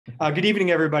Good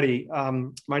evening, everybody.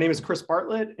 My name is Chris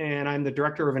Bartlett, and I'm the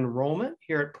Director of Enrollment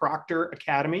here at Proctor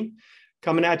Academy,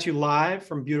 coming at you live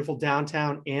from beautiful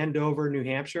downtown Andover, New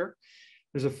Hampshire.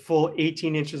 There's a full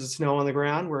 18 inches of snow on the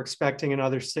ground. We're expecting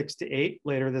another 6 to 8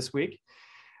 later this week.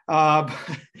 Anyway,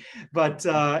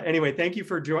 thank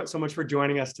you so much for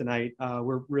joining us tonight.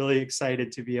 We're really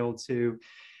excited to be able to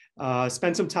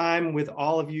spend some time with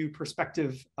all of you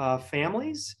prospective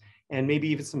families and maybe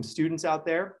even some students out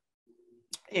there.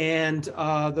 And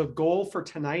the goal for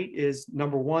tonight is,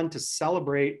 number one, to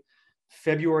celebrate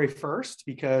February 1st,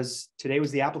 because today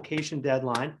was the application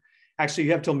deadline. Actually,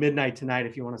 you have till midnight tonight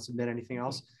if you want to submit anything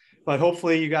else, but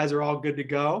hopefully you guys are all good to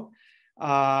go.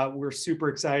 We're super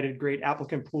excited, great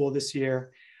applicant pool this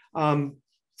year.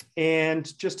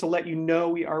 And just to let you know,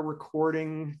 we are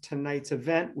recording tonight's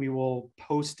event. We will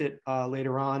post it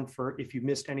later on for if you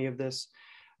missed any of this.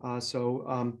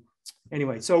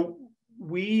 Anyway, so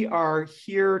we are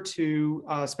here to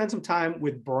spend some time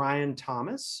with Brian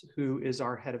Thomas, who is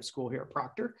our head of school here at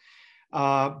Proctor.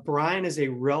 Brian is a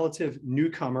relative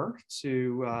newcomer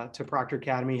to Proctor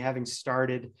Academy, having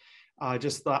started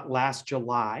just last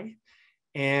July.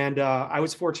 And I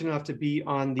was fortunate enough to be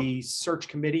on the search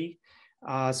committee.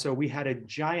 So we had a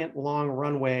giant long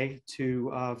runway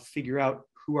to figure out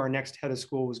who our next head of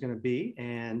school was going to be.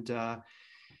 And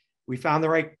we found the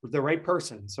right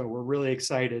person. So we're really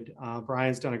excited.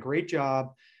 Brian's done a great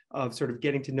job of sort of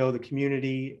getting to know the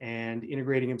community and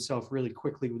integrating himself really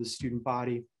quickly with the student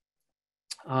body.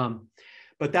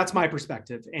 But that's my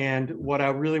perspective. And what I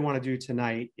really want to do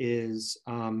tonight is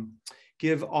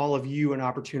give all of you an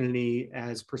opportunity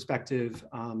as prospective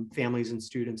families and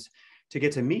students to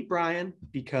get to meet Brian,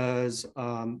 because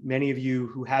many of you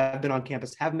who have been on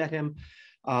campus have met him.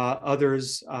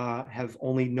 Others have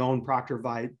only known Proctor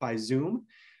by Zoom.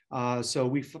 So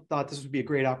we thought this would be a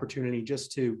great opportunity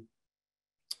just to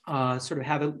sort of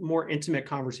have a more intimate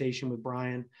conversation with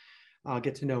Brian,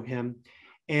 get to know him.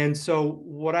 And so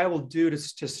what I will do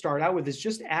to start out with is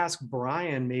just ask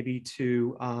Brian maybe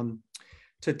to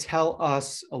tell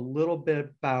us a little bit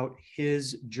about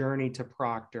his journey to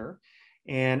Proctor.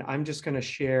 And I'm just going to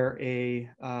share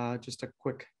just a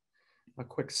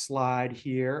quick slide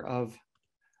here of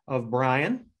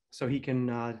Brian, so he can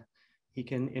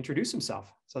introduce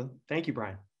himself. So thank you,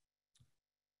 Brian.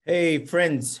 Hey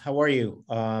friends, how are you?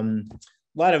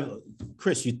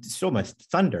 Chris, you stole my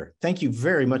thunder. Thank you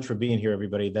very much for being here,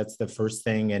 everybody. That's the first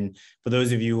thing. And for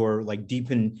those of you who are like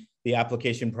deep in the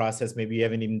application process, maybe you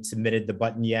haven't even submitted the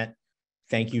button yet,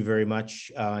 thank you very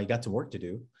much. You got some work to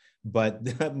do.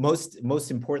 But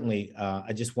most importantly,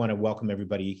 I just want to welcome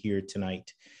everybody here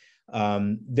tonight.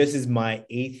 This is my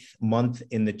 8th month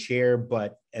in the chair,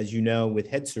 but as you know, with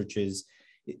head searches,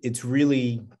 it's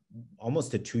really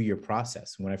almost a 2-year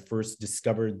process. When I first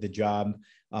discovered the job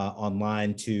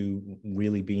online to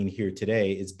really being here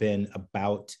today, it's been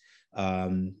about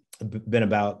 2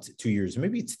 years,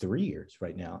 maybe it's 3 years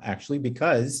right now, actually,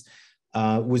 because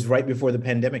it was right before the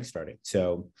pandemic started.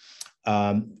 So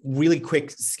really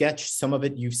quick sketch, some of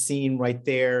it you've seen right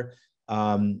there.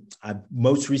 I've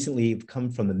most recently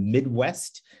come from the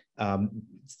Midwest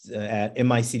at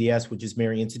MICDS, which is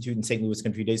Mary Institute in St. Louis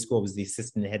Country Day School. I was the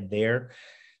assistant head there.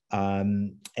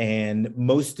 And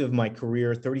most of my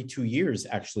career, 32 years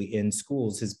actually in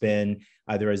schools, has been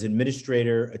either as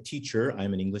administrator, a teacher,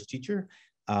 I'm an English teacher,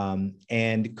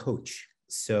 and coach.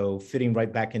 So fitting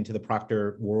right back into the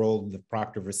Proctor world, the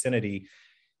Proctor vicinity,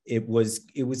 it was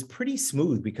pretty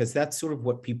smooth, because that's sort of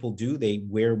what people do. They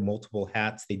wear multiple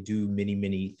hats. They do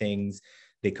many things.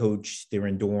 They coach, they're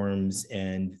in dorms,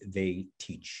 and they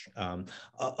teach.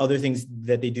 Other things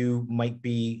that they do might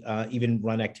be even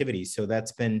run activities. So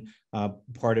that's been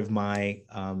part of my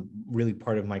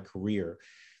career.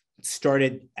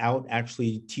 Started out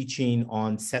actually teaching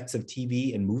on sets of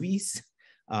TV and movies.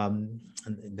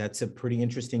 That's a pretty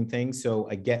interesting thing. So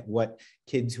I get what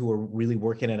kids who are really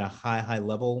working at a high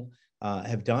level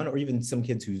have done, or even some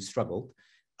kids who struggled.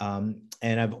 And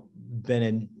I've been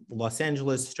in Los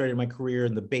Angeles, started my career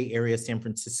in the Bay Area, San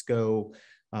Francisco,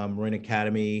 Marin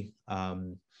Academy,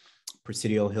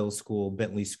 Presidio Hill School,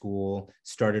 Bentley School,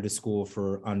 started a school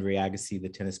for Andre Agassi, the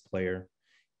tennis player,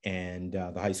 and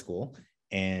the high school.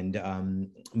 And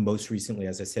most recently,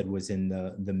 as I said, was in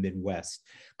the Midwest.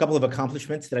 A couple of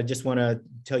accomplishments that I just want to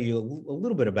tell you a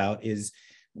little bit about is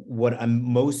what I'm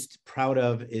most proud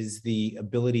of is the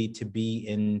ability to be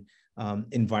in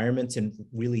environments and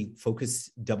really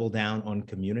double down on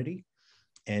community.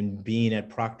 And being at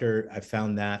Proctor, I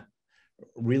found that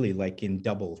really like in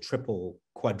double, triple,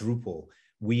 quadruple,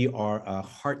 we are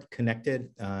heart connected,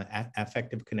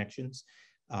 affective connections.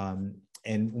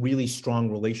 and really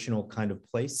strong relational kind of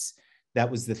place. That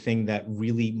was the thing that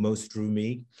really most drew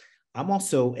me. I'm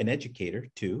also an educator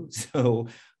too. So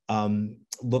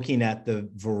looking at the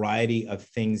variety of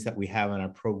things that we have in our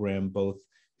program, both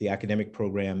the academic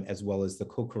program as well as the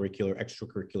co-curricular,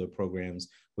 extracurricular programs,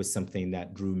 was something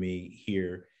that drew me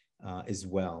here as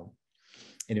well.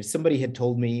 And if somebody had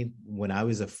told me when I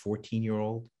was a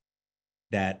 14-year-old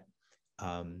that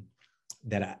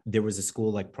there was a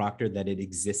school like Proctor, that it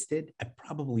existed, I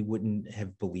probably wouldn't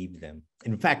have believed them.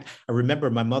 In fact, I remember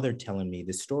my mother telling me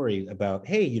this story about,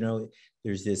 hey, you know,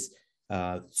 there's this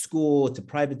school, it's a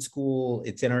private school,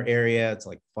 it's in our area, it's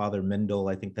like Father Mendel,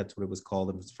 I think that's what it was called,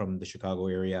 it was from the Chicago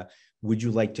area. Would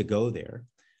you like to go there?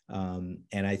 And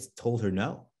I told her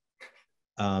no.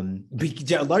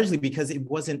 Largely because it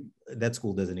wasn't, that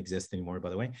school doesn't exist anymore, by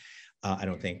the way, I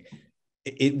don't think.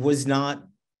 It was not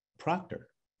Proctor.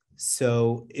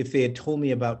 So if they had told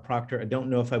me about Proctor, I don't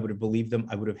know if I would have believed them.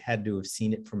 I would have had to have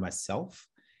seen it for myself.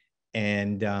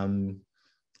 And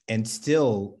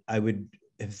still, I would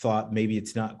have thought maybe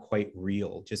it's not quite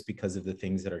real just because of the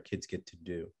things that our kids get to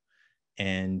do.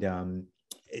 And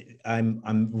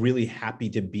I'm really happy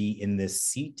to be in this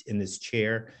seat, in this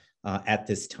chair at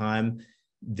this time.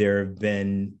 There have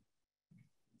been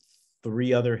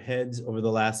 3 other heads over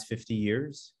the last 50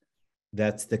 years.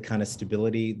 That's the kind of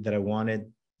stability that I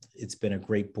wanted. It's been a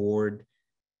great board,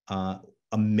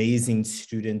 amazing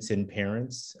students and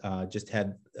parents. Just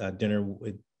had dinner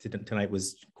tonight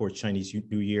was, of course, Chinese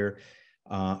New Year.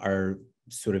 Our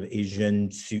sort of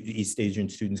East Asian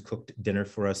students cooked dinner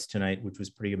for us tonight, which was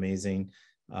pretty amazing.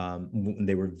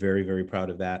 They were very, very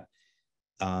proud of that.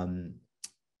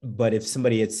 But if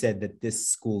somebody had said that this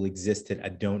school existed, I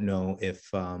don't know if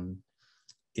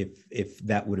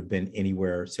that would have been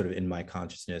anywhere sort of in my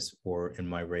consciousness or in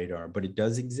my radar, but it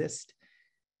does exist.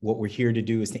 What we're here to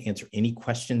do is to answer any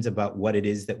questions about what it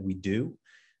is that we do.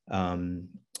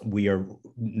 We are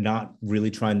not really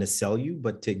trying to sell you,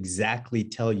 but to exactly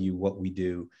tell you what we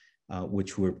do,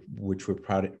 which we're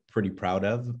pretty proud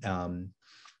of.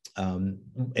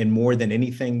 And more than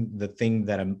anything, the thing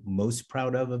that I'm most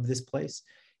proud of this place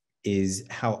is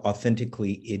how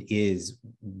authentically it is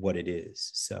what it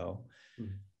is. So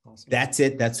awesome. That's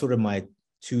it. That's sort of my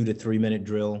 2 to 3 minute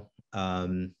drill. I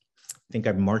think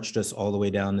I've marched us all the way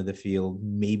down to the field,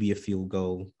 maybe a field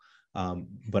goal.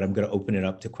 But I'm going to open it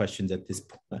up to questions at this.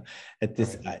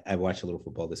 I watched a little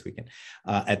football this weekend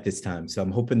at this time, so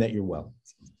I'm hoping that you're well.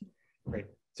 Great.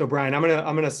 So Brian, I'm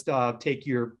gonna take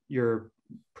your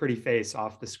pretty face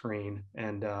off the screen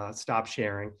and stop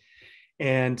sharing.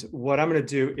 And what I'm going to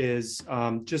do is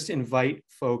just invite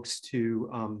folks to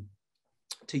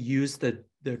use the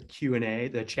Q&A,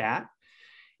 the chat.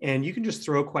 And you can just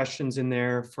throw questions in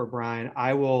there for Brian.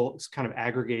 I will kind of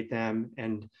aggregate them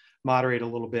and moderate a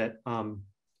little bit.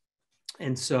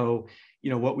 And so,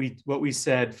 you know, what we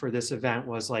said for this event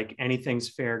was like anything's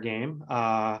fair game.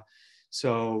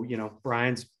 So, you know,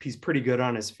 he's pretty good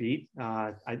on his feet.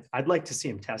 I'd like to see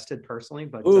him tested personally,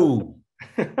 but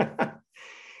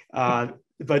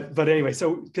but anyway,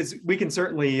 so because we can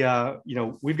certainly, you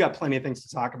know, we've got plenty of things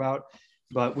to talk about,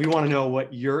 but we want to know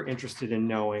what you're interested in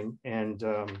knowing, and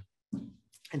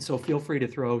so feel free to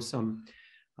throw some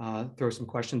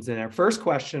questions in there. First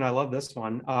question, I love this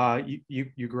one.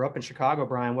 You grew up in Chicago,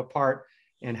 Brian. What part,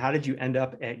 and how did you end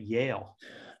up at Yale?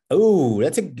 Oh,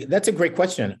 that's a great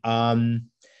question.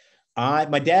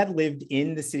 My dad lived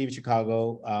in the city of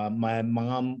Chicago. My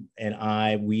mom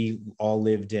and we all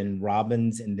lived in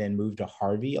Robbins and then moved to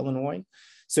Harvey, Illinois.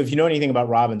 So if you know anything about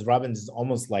Robbins is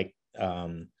almost like,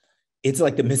 it's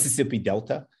like the Mississippi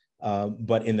Delta,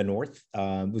 but in the north.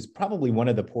 It was probably one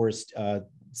of the poorest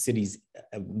cities,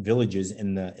 villages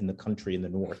in the country in the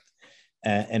north.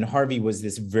 And Harvey was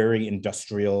this very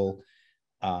industrial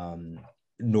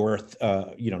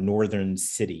northern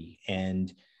city.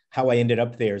 And how I ended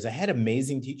up there is I had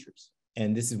amazing teachers.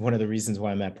 And this is one of the reasons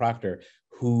why I'm at Proctor,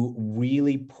 who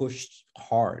really pushed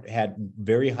hard, had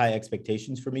very high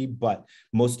expectations for me, but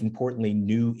most importantly,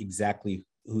 knew exactly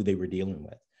who they were dealing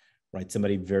with, right?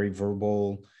 Somebody very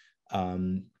verbal,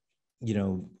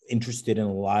 interested in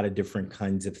a lot of different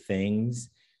kinds of things,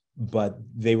 but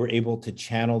they were able to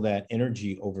channel that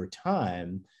energy over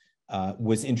time.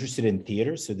 Was interested in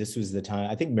theater. So this was the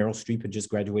time, I think Meryl Streep had just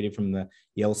graduated from the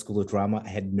Yale School of Drama. I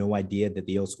had no idea that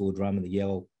the Yale School of Drama and the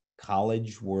Yale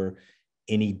College were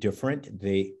any different.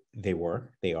 They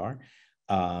are.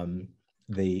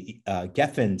 The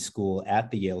Geffen School at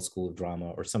the Yale School of Drama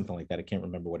or something like that. I can't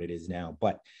remember what it is now.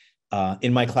 But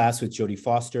in my class with Jodie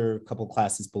Foster, a couple of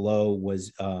classes below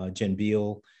was Jen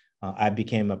Beal. I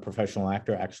became a professional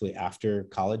actor actually after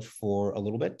college for a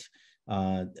little bit.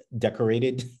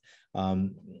 decorated,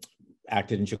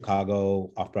 acted in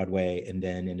Chicago, off-Broadway, and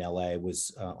then in LA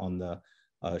was on the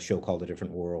show called A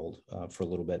Different World for a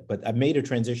little bit. But I made a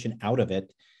transition out of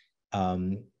it,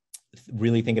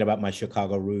 really thinking about my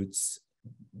Chicago roots,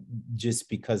 just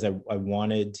because I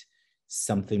wanted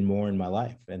something more in my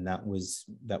life, and that was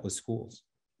schools.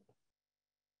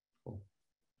 Cool.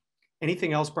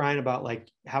 Anything else, Brian, about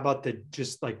how about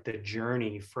the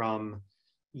journey from,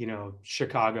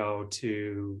 Chicago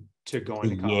to going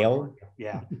to college? Yale?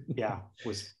 Yeah.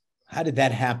 How did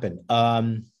that happen?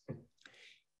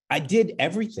 I did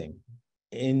everything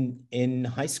in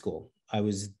high school. I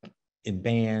was in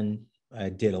band. I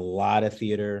did a lot of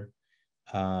theater.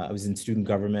 I was in student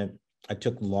government. I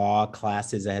took law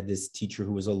classes. I had this teacher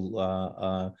who was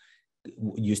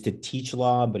used to teach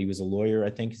law, but he was a lawyer.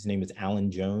 I think his name was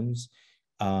Alan Jones.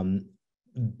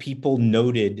 People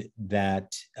noted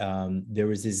that there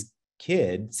was this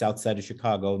kid south side of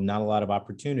Chicago, not a lot of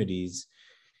opportunities,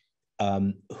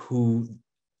 who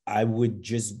I would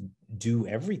just do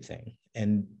everything,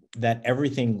 and that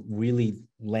everything really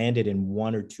landed in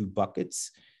one or two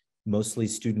buckets, mostly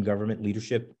student government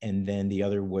leadership, and then the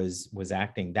other was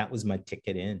acting. That was my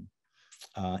ticket in.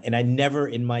 And I never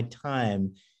in my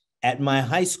time at my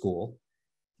high school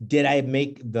did I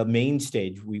make the main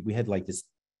stage. We had like this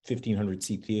 1,500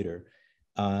 seat theater.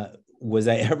 Was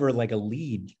I ever like a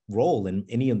lead role in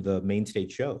any of the main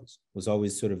stage shows? Was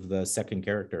always sort of the second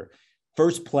character.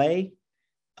 First play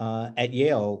at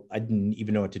Yale, I didn't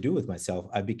even know what to do with myself.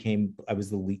 I was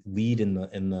the lead in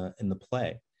the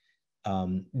play.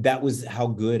 That was how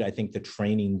good I think the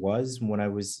training was when I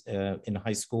was in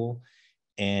high school.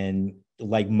 And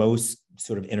like most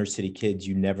sort of inner city kids,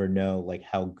 you never know like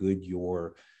how good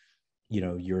your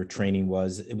training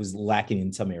was. It was lacking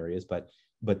in some areas, but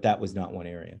that was not one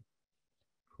area.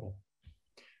 Cool.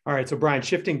 All right. So Brian,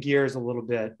 shifting gears a little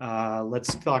bit,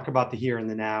 let's talk about the here and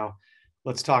the now.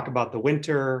 Let's talk about the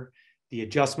winter, the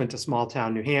adjustment to small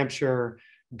town New Hampshire,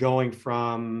 going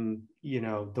from,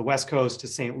 the West Coast to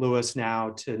St. Louis now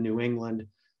to New England.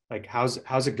 Like, how's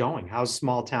it going? How's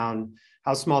small town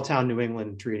New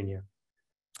England treating you?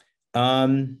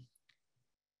 I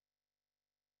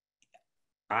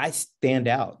stand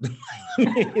out.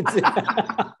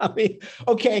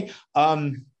 Okay.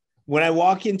 When I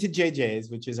walk into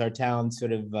JJ's, which is our town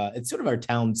it's sort of our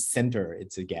town center.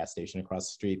 It's a gas station across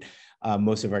the street.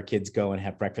 Most of our kids go and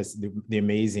have breakfast, the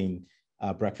amazing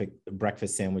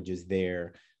breakfast sandwiches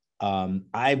there.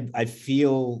 I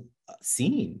feel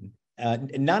seen,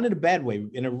 not in a bad way,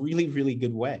 in a really, really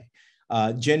good way.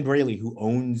 Jen Braley, who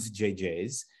owns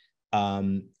JJ's,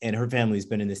 and her family's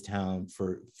been in this town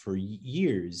for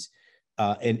years.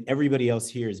 And everybody else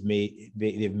here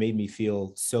they've made me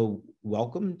feel so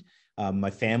welcomed.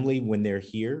 My family, when they're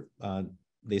here,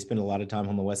 they spend a lot of time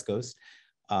on the West Coast.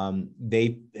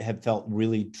 They have felt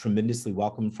really tremendously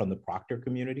welcomed from the Proctor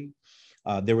community.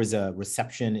 There was a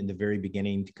reception in the very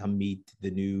beginning to come meet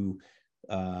the new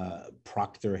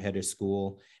Proctor head of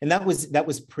school. And that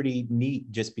was pretty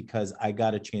neat, just because I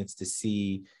got a chance to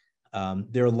see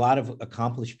there are a lot of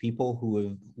accomplished people who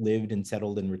have lived and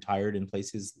settled and retired in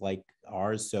places like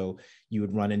ours. So you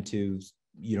would run into,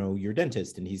 your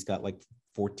dentist, and he's got like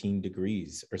 14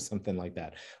 degrees or something like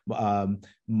that.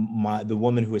 The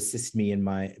woman who assists me in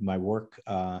my work,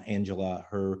 Angela,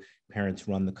 her parents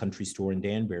run the country store in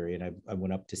Danbury, and I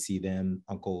went up to see them,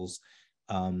 uncles.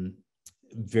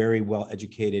 Very well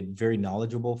educated, very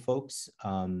knowledgeable folks.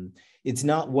 It's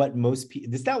not what most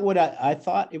people, it's not what I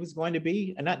thought it was going to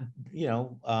be. And not,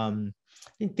 I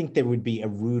didn't think there would be a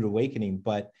rude awakening,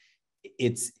 but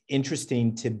it's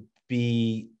interesting to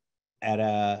be at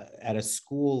a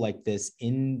school like this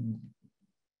in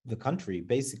the country,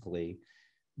 basically,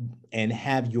 and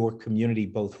have your community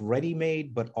both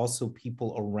ready-made, but also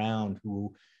people around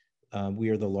who, we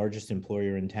are the largest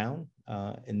employer in town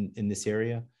in this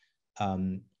area.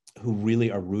 Who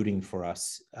really are rooting for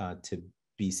us to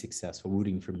be successful,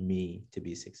 rooting for me to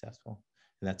be successful.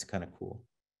 And that's kind of cool.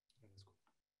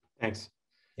 Thanks.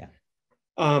 Yeah.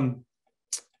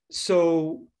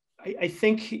 So I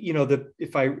think,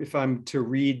 if I'm to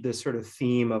read the sort of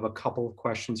theme of a couple of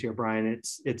questions here, Brian,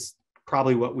 it's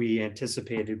probably what we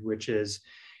anticipated, which is,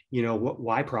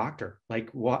 why Proctor? Like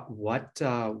what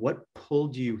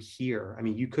pulled you here? I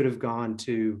mean, you could have gone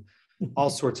to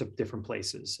all sorts of different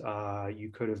places.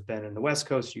 You could have been in the West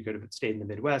Coast. You could have stayed in the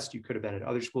Midwest. You could have been at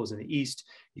other schools in the East.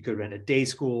 You could have been at day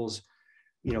schools,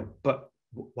 but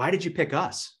why did you pick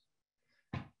us?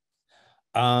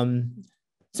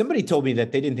 Somebody told me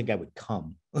that they didn't think I would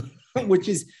come, which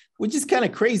is kind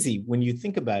of crazy when you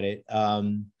think about it.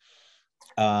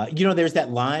 There's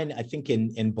that line, I think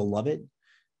in Beloved,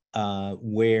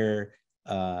 where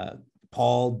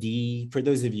Paul D, for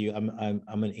those of you,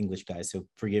 I'm an English guy, so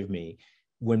forgive me.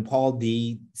 When Paul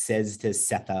D says to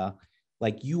Setha,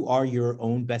 like, you are your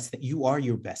own best thing, you are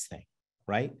your best thing,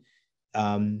 right?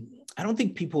 I don't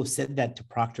think people have said that to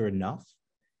Proctor enough,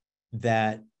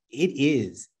 that it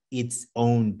is its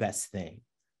own best thing,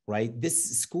 right?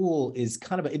 This school is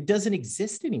it doesn't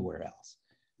exist anywhere else.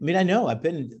 I mean, I know I've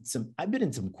been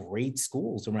in some great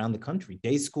schools around the country,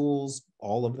 day schools,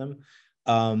 all of them.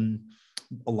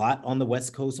 A lot on the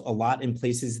West Coast, a lot in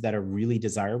places that are really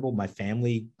desirable. My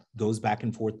family goes back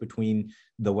and forth between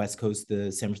the West Coast, the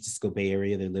San Francisco Bay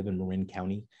Area. They live in Marin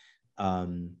County.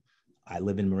 I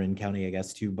live in Marin County, I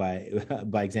guess, too,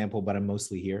 by example, but I'm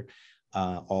mostly here,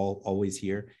 always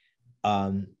here.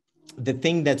 The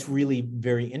thing that's really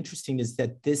very interesting is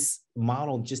that this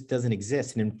model just doesn't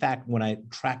exist. And in fact, when I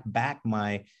track back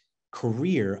my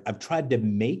career, I've tried to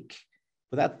make,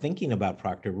 without thinking about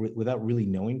Proctor, without really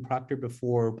knowing Proctor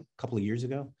before a couple of years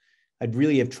ago, I'd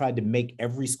really have tried to make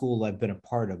every school I've been a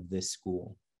part of this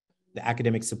school. The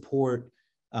academic support,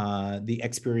 the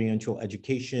experiential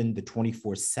education, the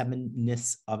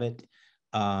 24/7-ness of it,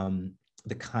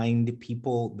 the kind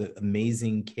people, the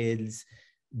amazing kids,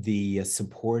 the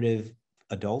supportive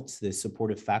adults, the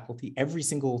supportive faculty. Every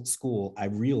single school I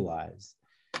realized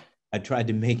I tried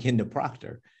to make into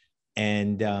Proctor.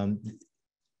 And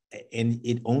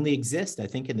it only exists, I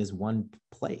think, in this one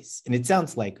place. And it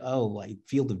sounds like, like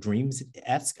Field of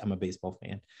Dreams-esque. I'm a baseball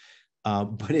fan.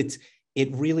 But it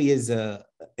really is an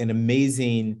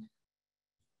amazing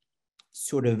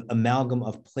sort of amalgam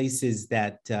of places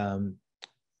that,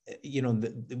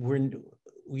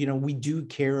 we do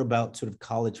care about sort of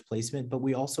college placement, but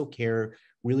we also care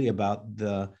really about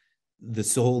the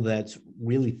soul that's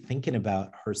really thinking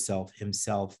about herself,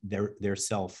 himself, their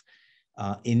self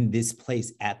in this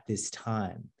place at this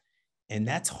time. And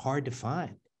that's hard to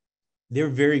find. There are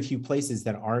very few places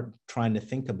that aren't trying to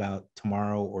think about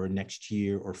tomorrow or next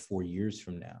year or 4 years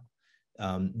from now.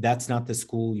 That's not the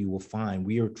school you will find.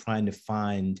 We are trying to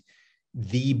find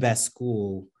the best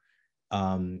school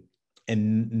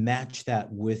and match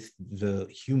that with the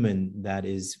human that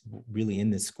is really in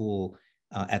the school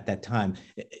at that time.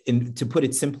 And to put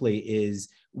it simply is,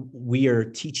 we are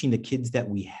teaching the kids that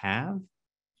we have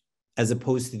as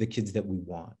opposed to the kids that we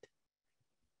want.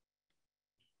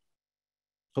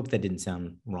 Hope that didn't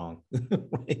sound wrong.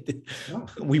 Right? No.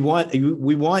 We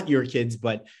want your kids,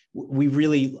 but we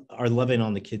really are loving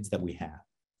on the kids that we have.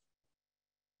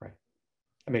 Right.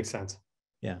 That makes sense.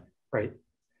 Yeah. Right.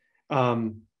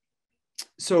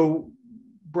 So,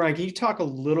 Brian, can you talk a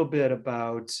little bit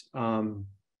about,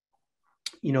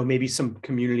 maybe some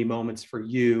community moments for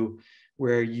you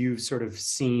where you've sort of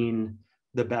seen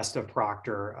the best of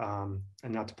Proctor,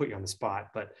 and not to put you on the spot,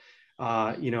 but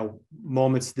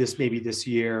moments maybe this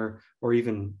year or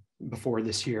even before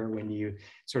this year when you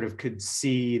sort of could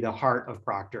see the heart of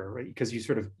Proctor, right? Because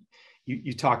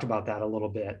you talked about that a little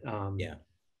bit. Yeah.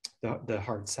 The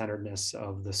heart-centeredness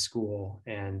of the school.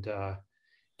 And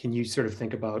can you sort of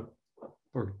think about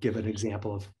or give an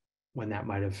example of when that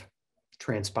might have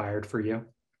transpired for you?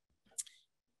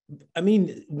 I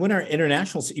mean, when our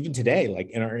international, even today, like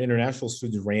in our international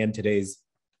students ran today's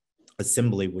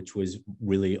assembly, which was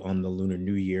really on the Lunar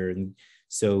New Year. And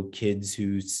so kids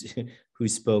who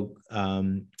spoke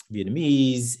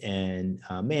Vietnamese and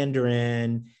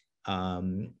Mandarin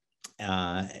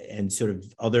and sort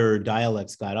of other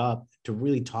dialects got up to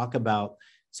really talk about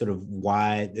sort of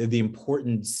why the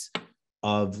importance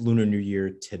of Lunar New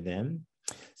Year to them.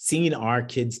 Seeing our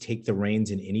kids take the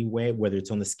reins in any way, whether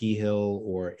it's on the ski hill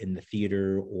or in the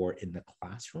theater or in the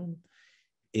classroom,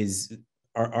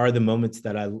 are the moments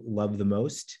that I love the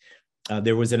most.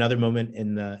 There was another moment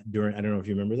during, I don't know if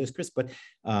you remember this, Chris, but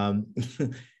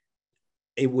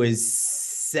it was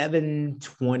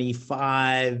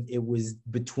 7:25. It was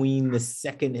between the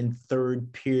second and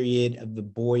third period of the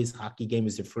boys' hockey game. It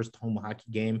was their first home hockey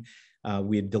game.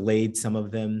 We had delayed some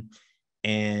of them.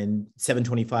 And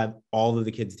 7:25, all of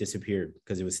the kids disappeared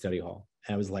because it was study hall.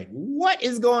 And I was like, what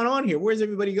is going on here? Where's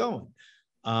everybody going?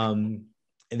 And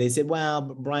they said, well,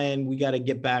 Brian, we got to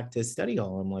get back to study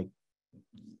hall. I'm like,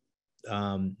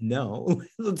 no,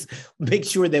 let's make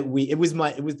sure that it was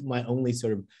my only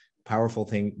sort of powerful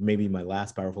thing, maybe my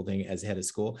last powerful thing as head of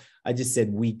school. I just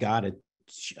said, we got to,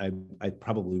 I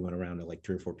probably went around to like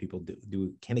 3 or 4 people,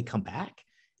 can they come back?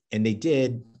 And they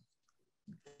did.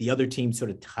 The other team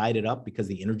sort of tied it up because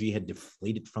the energy had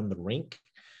deflated from the rink.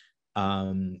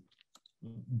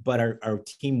 But our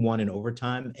team won in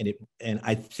overtime, and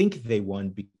I think they won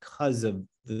because of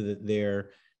their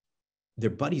their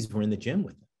buddies were in the gym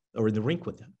with them or in the rink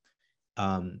with them.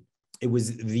 It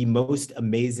was the most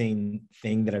amazing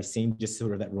thing that I've seen, just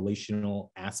sort of that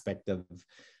relational aspect of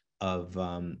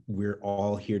we're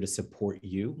all here to support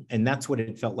you. And that's what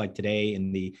it felt like today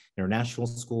in the international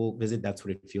school visit. That's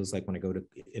what it feels like when I go to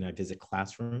and I visit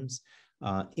classrooms.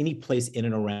 Any place in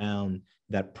and around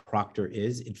that Proctor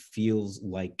is, it feels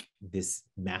like this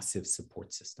massive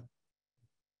support system.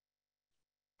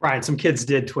 Brian, some kids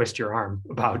did twist your arm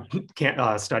about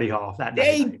study hall that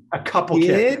night. A couple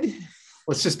did. Kids.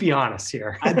 Let's just be honest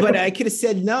here. But I could have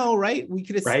said no, right? We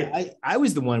could have. Right? I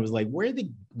was the one who was like, "Where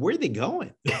are they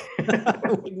going?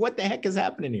 What the heck is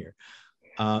happening here?"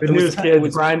 Good news,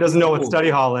 kids. Brian doesn't know what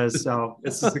study hall is, so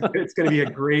it's going to be a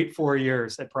great 4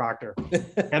 years at Proctor.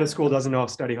 Head of school doesn't know what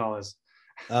study hall is.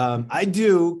 I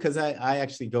do, because I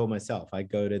actually go myself. I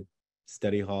go to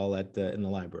study hall in the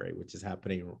library, which is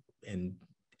happening in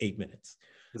 8 minutes.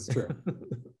 It's true.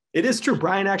 It is true.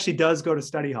 Brian actually does go to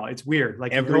study hall. It's weird.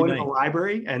 Like you go into the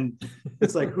library and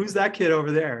it's like, who's that kid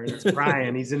over there? And it's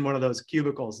Brian. He's in one of those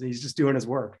cubicles and he's just doing his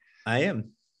work. I am.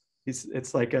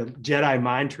 It's like a Jedi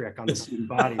mind trick on the student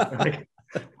body. Like,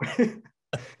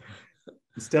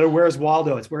 instead of where's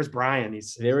Waldo, it's where's Brian.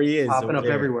 There he is, popping up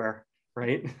everywhere,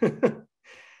 right?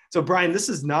 So Brian, this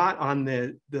is not on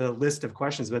the list of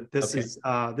questions, but this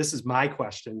is my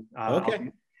question.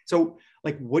 Okay. So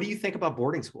like, what do you think about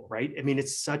boarding school, right? I mean,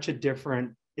 it's such a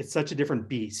different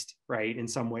beast, right? In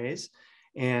some ways.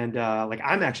 And like,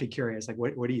 I'm actually curious, like,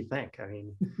 what do you think? I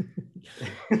mean,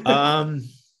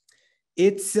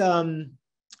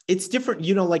 it's different,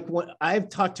 like what I've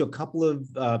talked to a couple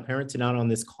of parents and not on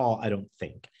this call, I don't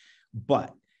think,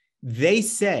 but they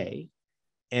say,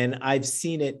 and I've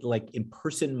seen it like in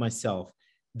person myself,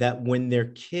 that when their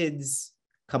kids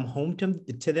come home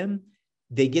to them,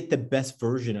 they get the best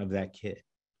version of that kid.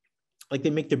 Like they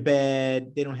make their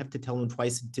bed, they don't have to tell them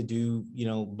twice to do,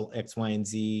 X, Y, and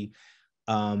Z.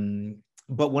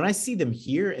 But when I see them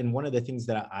here, and one of the things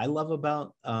that I love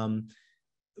about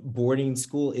boarding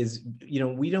school is,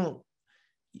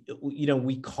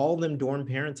 we call them dorm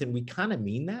parents and we kind of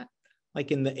mean that,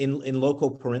 like in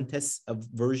local parentis of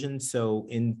version. So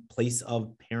in place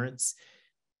of parents,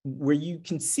 where you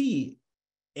can see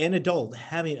an adult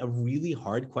having a really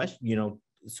hard question,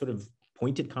 sort of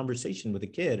pointed conversation with a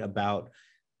kid about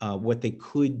what they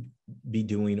could be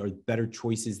doing or better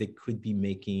choices they could be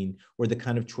making or the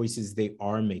kind of choices they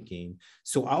are making.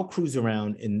 So I'll cruise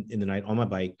around in the night on my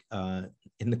bike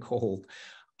in the cold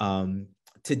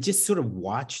to just sort of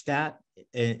watch that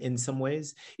in some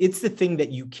ways. It's the thing that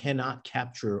you cannot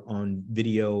capture on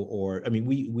video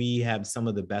we have some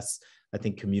of the best, I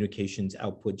think, communications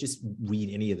output. Just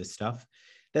read any of the stuff.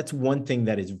 That's one thing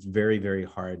that is very, very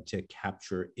hard to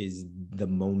capture is the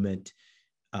moment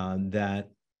that,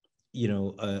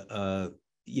 a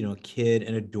kid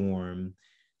in a dorm,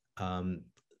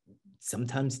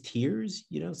 sometimes tears,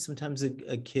 sometimes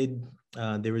a kid,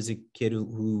 there was a kid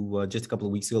who just a couple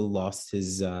of weeks ago lost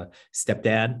his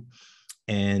stepdad,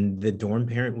 and the dorm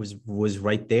parent was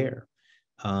right there.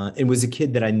 It was a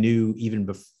kid that I knew even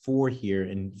before here,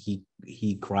 and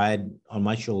he cried on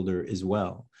my shoulder as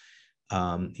well.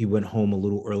 He went home a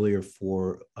little earlier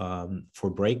for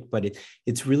break, but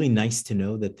it's really nice to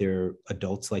know that there are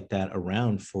adults like that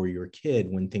around for your kid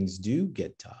when things do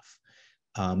get tough.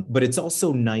 But it's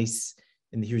also nice,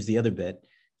 and here's the other bit,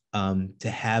 to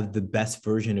have the best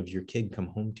version of your kid come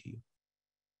home to you.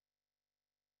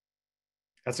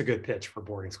 That's a good pitch for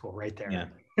boarding school right there. Yeah,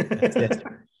 that's it.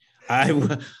 I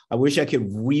wish I could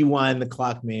rewind the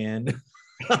clock, man.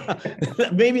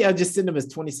 Maybe I'll just send them as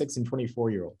 26 and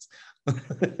 24-year-olds.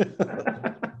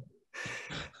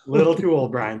 Little too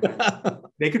old, Brian.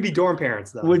 They could be dorm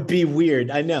parents, though. Would be weird.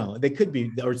 I know. They could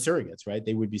be, or surrogates, right?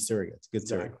 They would be surrogates. Good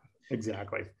surrogates.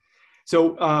 Exactly.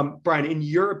 So, Brian, in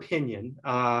your opinion,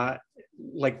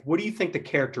 like, what do you think the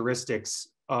characteristics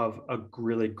of a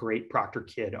really great Proctor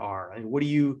kid are? And what do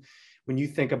you, when you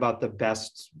think about the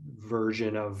best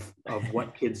version of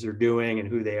what kids are doing and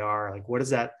who they are, like, what does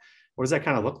that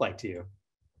kind of look like to you?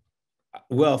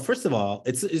 Well, first of all,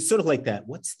 it's sort of like that.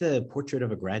 What's the portrait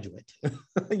of a graduate?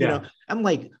 I'm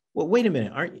like, well, wait a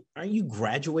minute. Aren't you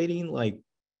graduating like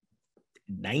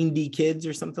 90 kids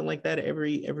or something like that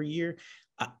every year?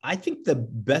 I think the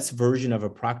best version of a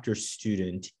Proctor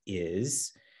student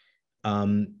is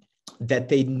that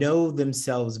they know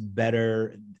themselves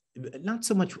better, not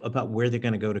so much about where they're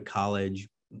going to go to college,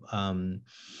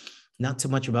 not so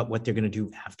much about what they're going to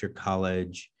do after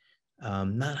college,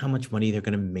 not how much money they're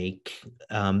going to make,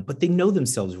 but they know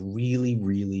themselves really,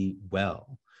 really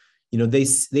well.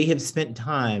 They have spent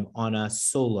time on a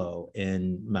solo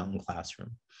in mountain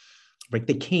classroom, right?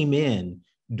 They came in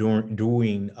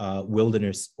doing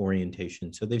wilderness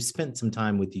orientation. So they've spent some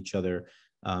time with each other,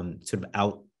 sort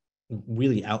of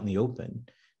really out in the open.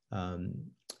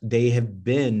 They have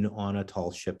been on a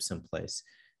tall ship someplace.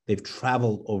 They've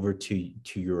traveled over to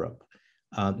Europe.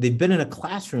 They've been in a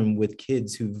classroom with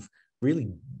kids who've really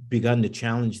begun to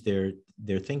challenge their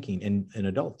thinking, and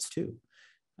adults too.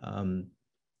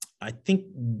 I think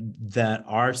that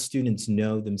our students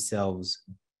know themselves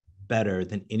better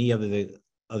than any of the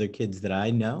other kids that I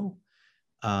know.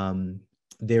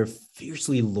 They're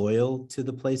fiercely loyal to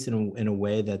the place in a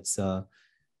way that's a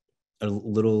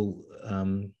little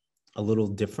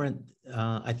different.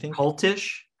 I think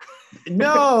Cultish.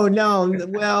 No.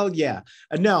 Well, yeah,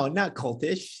 no, not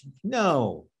cultish.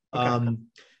 No, Okay.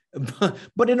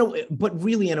 but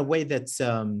really in a way that's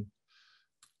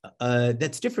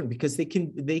different, because they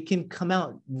can come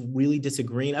out really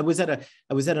disagreeing. I was at an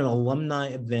alumni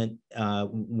event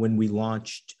when we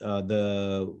launched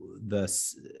the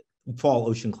Fall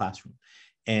Ocean Classroom,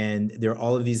 and there are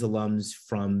all of these alums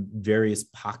from various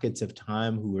pockets of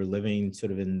time who are living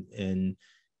sort of in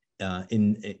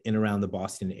around the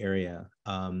Boston area.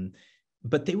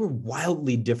 But they were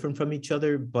wildly different from each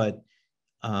other, but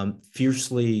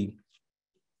fiercely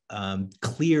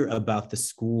clear about the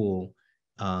school.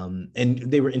 And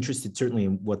they were interested certainly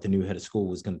in what the new head of school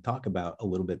was going to talk about a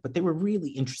little bit, but they were really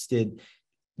interested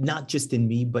not just in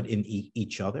me, but in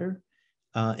each other,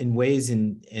 in ways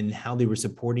in how they were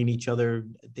supporting each other.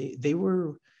 They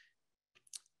were,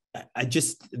 I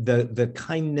just, the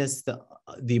kindness,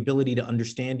 the ability to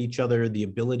understand each other, the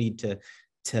ability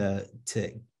to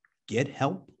get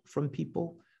help from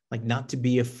people, like not to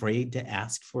be afraid to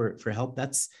ask for help.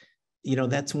 That's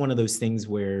one of those things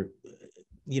where,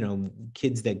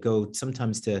 kids that go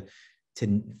sometimes to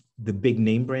the big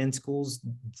name brand schools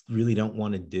really don't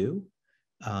want to do.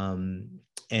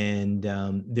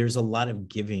 There's a lot of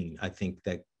giving, I think,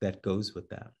 that goes with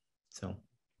that. So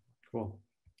cool.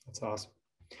 That's awesome.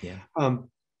 Yeah.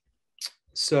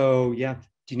 So yeah,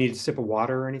 do you need a sip of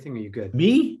water or anything? Are you good?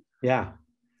 Me? Yeah.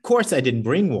 Of course, I didn't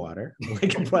bring water.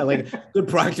 Like a good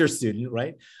Proctor student,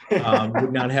 right?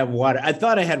 Would not have water. I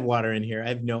thought I had water in here.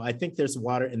 I think there's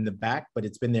water in the back, but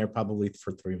it's been there probably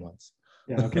for 3 months.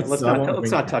 Yeah. Okay. Let's So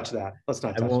not touch that. Let's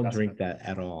not. I won't drink that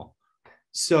at all.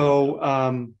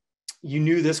 So you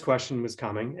knew this question was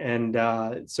coming,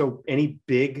 and so any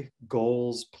big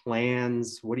goals,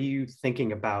 plans? What are you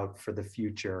thinking about for the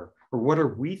future, or what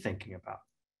are we thinking about?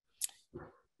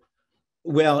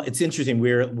 Well, it's interesting.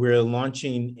 We're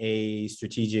launching a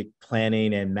strategic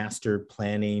planning and master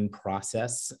planning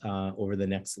process over the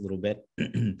next little bit,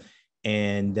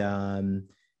 and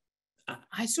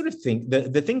I sort of think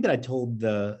the thing that I told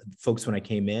the folks when I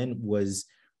came in was,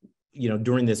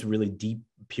 during this really deep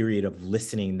period of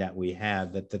listening that we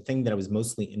have, that the thing that I was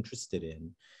mostly interested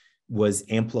in was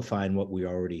amplifying what we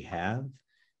already have,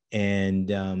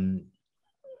 and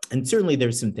certainly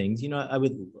there's some things, I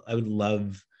would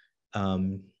love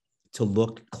to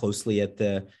look closely at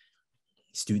the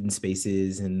student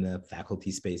spaces and the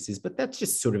faculty spaces, but that's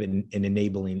just sort of an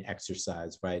enabling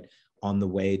exercise, right, on the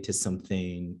way to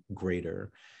something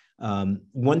greater.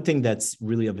 One thing that's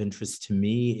really of interest to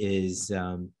me is,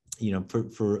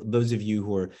 for those of you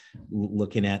who are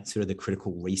looking at sort of the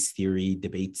critical race theory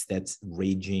debates that's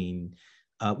raging,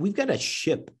 we've got a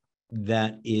ship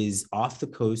that is off the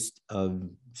coast of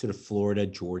sort of Florida,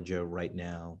 Georgia right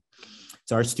now.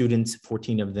 It's our students,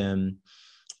 14 of them,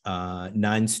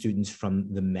 9 students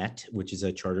from the Met, which is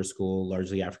a charter school,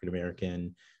 largely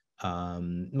African-American.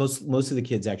 Most of the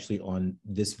kids actually on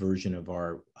this version of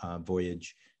our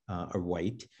voyage are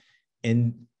white.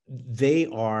 And they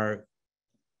are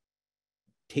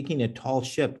taking a tall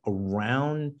ship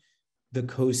around the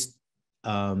coast,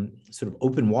 sort of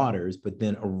open waters, but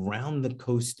then around the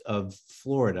coast of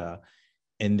Florida.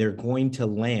 And they're going to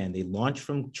land. They launch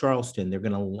from Charleston. They're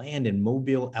going to land in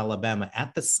Mobile, Alabama,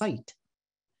 at the site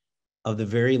of the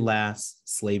very last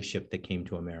slave ship that came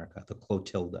to America, the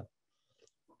Clotilda.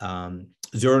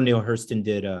 Zora Neale Hurston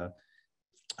did a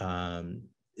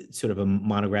sort of a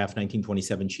monograph,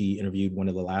 1927. She interviewed one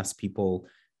of the last people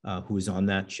who was on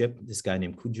that ship, this guy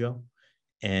named Cujo.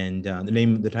 And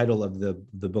the title of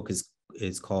the book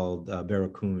is called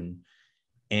Barracoon.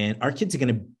 And our kids are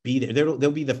going to be there.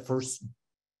 They'll be the first,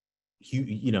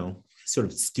 sort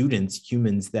of students,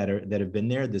 humans that have been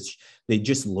there. They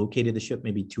just located the ship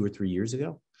maybe 2 or 3 years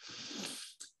ago.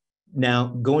 Now,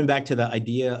 going back to the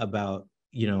idea about,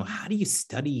 how do you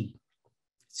study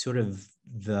sort of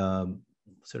the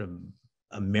sort of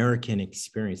American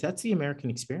experience? That's the American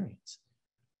experience,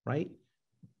 right?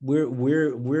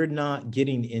 we're not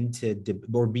getting into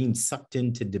or being sucked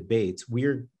into debates.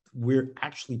 We're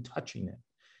actually touching it.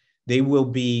 The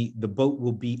boat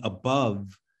will be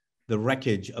above the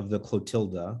wreckage of the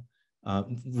Clotilda.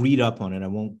 Read up on it. I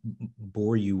won't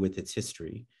bore you with its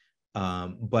history.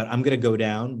 But I'm going to go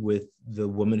down with the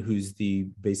woman who's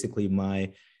basically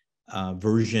my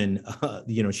version.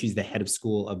 She's the head of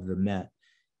school of the Met.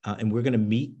 And we're going to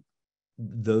meet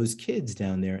those kids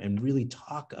down there and really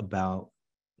talk about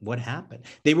what happened.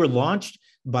 They were launched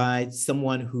by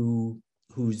someone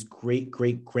whose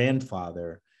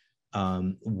great-great-grandfather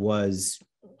was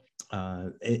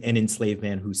an enslaved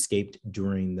man who escaped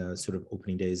during the sort of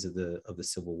opening days of the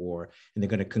Civil War. And they're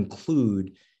going to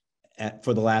conclude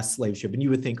for the last slave ship. And you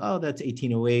would think, oh, that's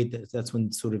 1808. That's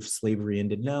when sort of slavery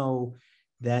ended. No,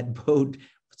 that boat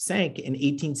sank in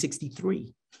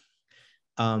 1863.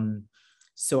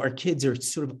 So our kids are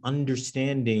sort of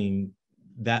understanding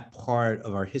that part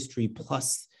of our history,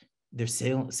 plus they're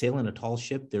sailing a tall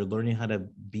ship. They're learning how to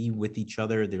be with each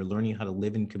other. They're learning how to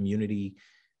live in community.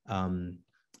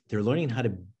 They're learning how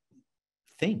to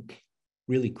think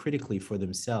really critically for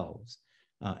themselves,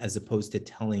 as opposed to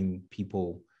telling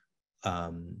people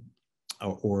hearing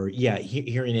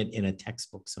it in a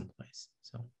textbook someplace.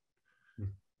 So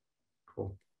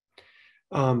cool.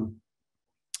 I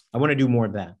want to do more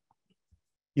of that.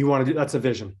 You want to do, that's a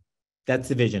vision. That's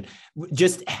the vision.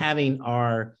 Just having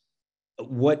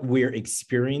what we're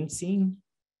experiencing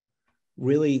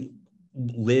really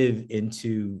live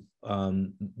into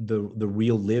the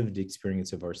real lived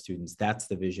experience of our students. That's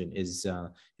the vision, is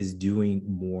doing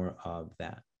more of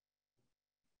that.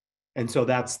 And so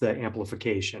that's the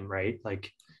amplification, right?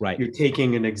 Like, right. You're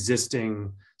taking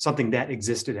something that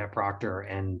existed at Proctor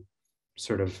and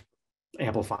sort of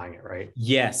amplifying it, right?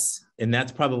 Yes. And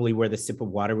that's probably where the sip of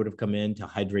water would have come in to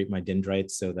hydrate my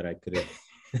dendrites so that I could have,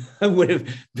 I would have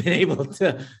been able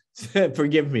to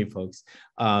forgive me, folks,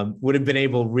 would have been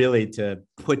able really to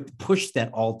push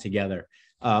that all together.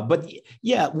 But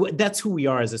yeah, that's who we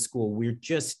are as a school. We're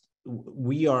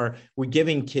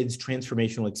giving kids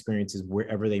transformational experiences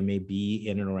wherever they may be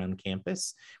in and around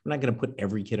campus. We're not going to put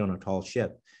every kid on a tall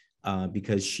ship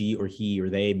because she or he or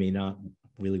they may not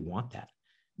really want that.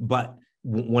 But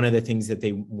one of the things that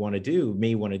they may want to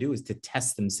do is to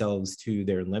test themselves to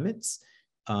their limits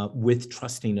with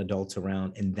trusting adults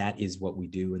around. And that is what we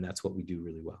do. And that's what we do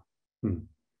really well.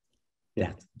 Yeah.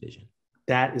 That's the vision.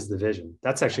 That is the vision.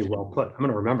 That's actually well put. I'm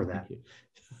going to remember that.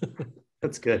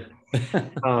 That's good.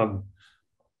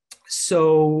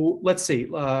 So let's see.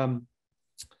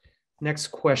 Next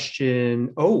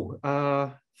question.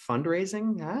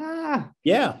 Fundraising.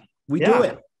 Yeah, we do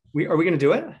it. Are we going to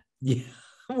do it? Yeah,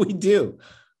 we do.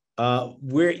 Can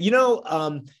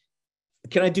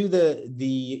I do do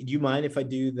you mind if I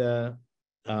do the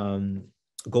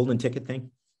golden ticket thing?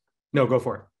 No, go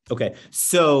for it. Okay.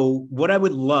 So what I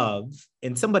would love,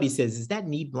 and somebody says, is that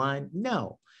need blind?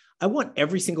 No. I want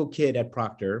every single kid at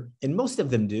Proctor, and most of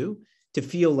them do, to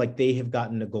feel like they have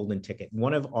gotten a golden ticket.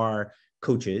 One of our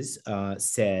coaches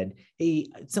said, hey,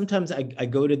 sometimes I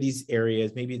go to these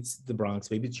areas, maybe it's the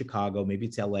Bronx, maybe it's Chicago, maybe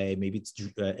it's LA, maybe it's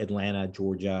Atlanta,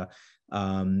 Georgia,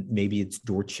 maybe it's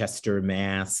Dorchester,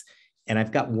 Mass, and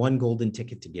I've got one golden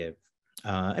ticket to give.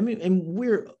 And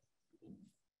we're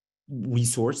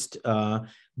resourced,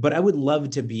 but I would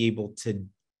love to be able to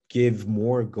give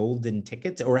more golden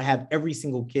tickets, or have every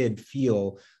single kid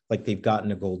feel like they've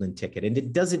gotten a golden ticket. And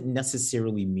it doesn't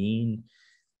necessarily mean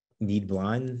need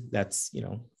blind. That's,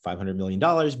 $500 million,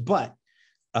 but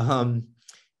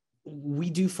we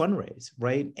do fundraise,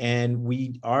 right? And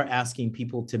we are asking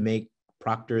people to make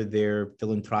Proctor their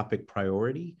philanthropic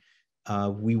priority.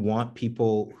 We want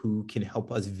people who can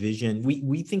help us vision.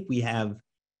 We think we have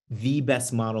the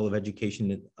best model of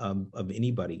education of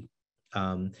anybody.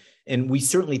 And we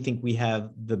certainly think we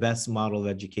have the best model of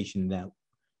education that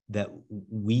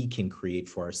we can create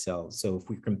for ourselves. So if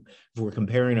we're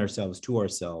comparing ourselves to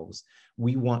ourselves,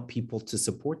 we want people to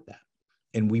support that.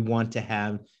 And we want to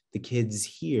have the kids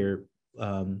here,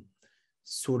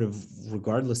 sort of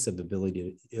regardless of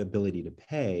ability to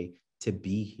pay, to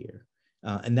be here.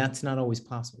 And that's not always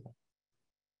possible.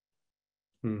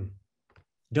 I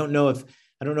don't know if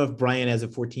Brian, as a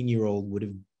 14-year-old, would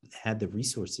have had the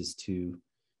resources to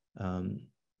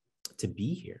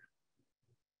be here.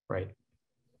 Right.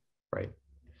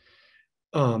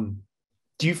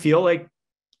 Do you feel like,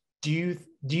 do you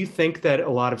think that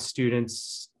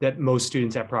most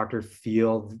students at Proctor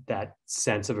feel that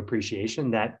sense of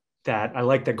appreciation, that I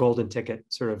like the golden ticket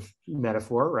sort of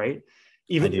metaphor, right?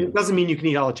 Even it doesn't mean you can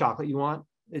eat all the chocolate you want.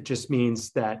 It just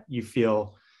means that you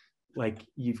feel like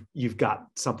you've got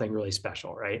something really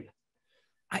special, right?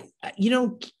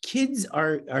 Kids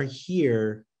are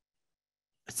here.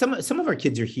 Some of our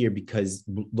kids are here because,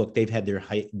 look, they've had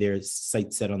their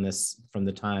sights set on this from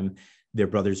the time their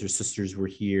brothers or sisters were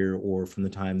here, or from the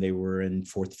time they were in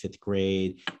 4th, 5th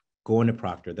grade, going to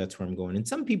Proctor. That's where I'm going. And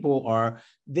some people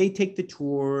they take the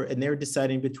tour and they're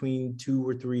deciding between 2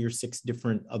 or 3 or 6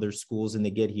 different other schools, and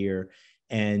they get here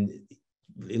and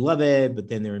they love it, but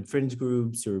then they're in friends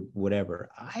groups or whatever.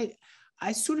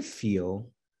 I sort of feel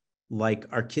like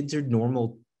our kids are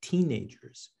normal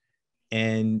teenagers.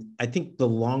 And I think the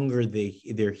longer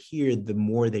they're here, the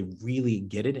more they really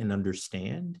get it and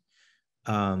understand.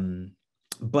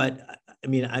 But I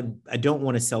mean, I don't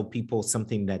want to sell people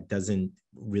something that doesn't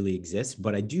really exist,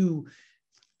 but I do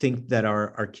think that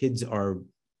our kids are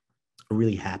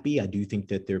really happy. I do think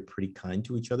that they're pretty kind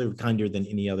to each other, kinder than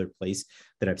any other place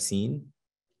that I've seen.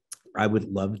 I would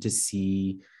love to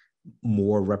see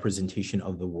more representation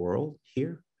of the world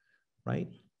here, right?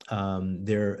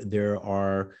 There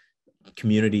are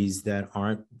communities that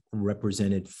aren't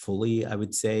represented fully, I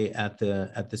would say, at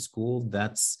the school.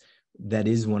 That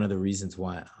is one of the reasons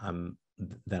why I'm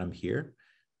here.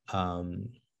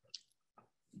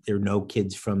 There are no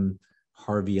kids from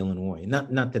Harvey, Illinois.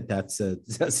 Not that that's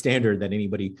a standard that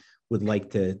anybody would like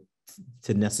to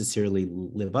necessarily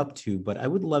live up to, but I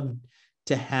would love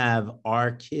to have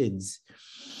our kids,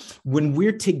 when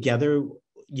we're together,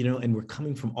 and we're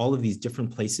coming from all of these different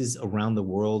places around the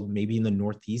world, maybe in the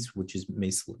Northeast, which is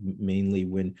mainly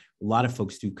when a lot of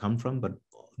folks do come from, but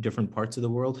different parts of the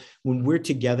world. When we're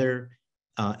together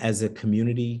as a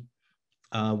community,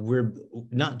 we're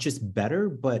not just better,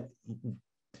 but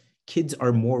kids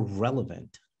are more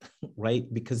relevant, right?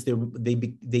 Because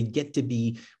they get to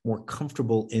be more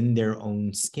comfortable in their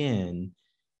own skin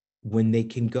when they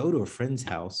can go to a friend's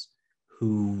house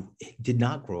who did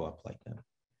not grow up like them,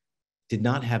 did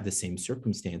not have the same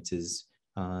circumstances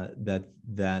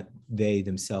that they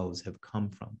themselves have come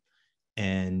from.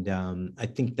 And I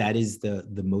think that is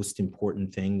the most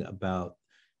important thing about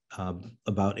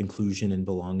inclusion and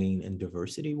belonging and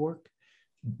diversity work.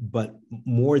 But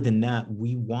more than that,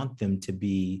 we want them to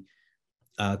be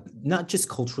not just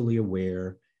culturally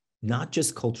aware, not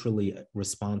just culturally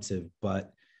responsive,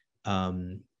 but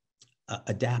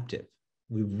adaptive.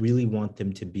 We really want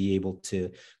them to be able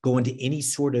to go into any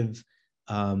sort of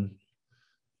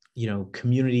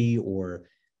community or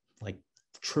like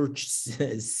church,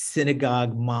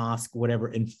 synagogue, mosque, whatever,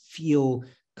 and feel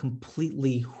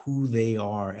completely who they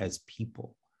are as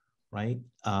people, right?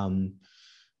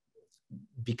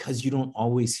 Because you don't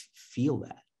always feel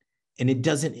that. And it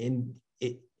doesn't,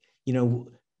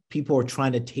 people are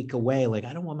trying to take away, like,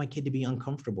 I don't want my kid to be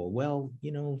uncomfortable. Well,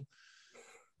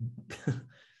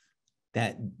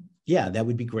 that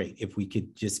would be great if we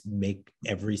could just make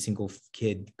every single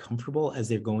kid comfortable as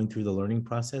they're going through the learning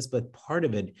process. But part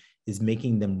of it is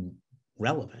making them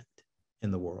relevant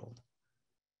in the world,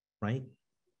 right?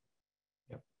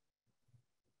 Yep.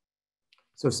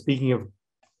 So speaking of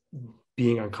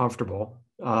being uncomfortable,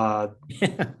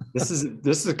 this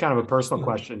is kind of a personal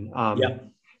question.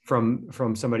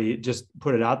 From somebody just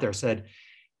put it out there, said,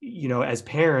 as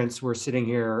parents, we're sitting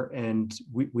here and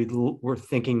we're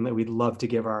thinking that we'd love to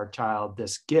give our child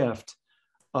this gift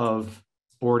of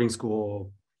boarding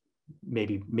school,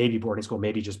 maybe boarding school,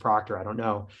 maybe just Proctor, I don't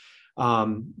know.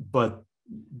 But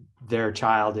their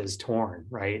child is torn,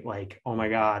 right? Like, oh my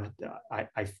God,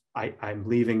 I'm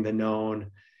leaving the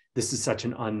known. This is such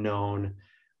an unknown.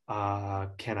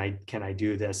 Can I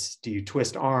do this? Do you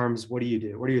twist arms? What do you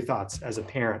do? What are your thoughts as a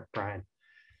parent, Brian?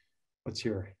 What's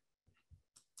your...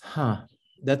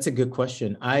 That's a good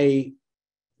question. I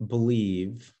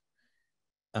believe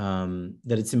that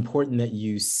it's important that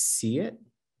you see it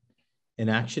in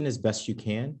action as best you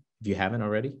can, if you haven't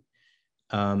already.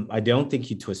 I don't think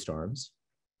you twist arms.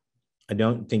 I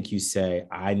don't think you say,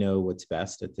 I know what's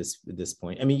best at this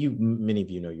point. I mean, many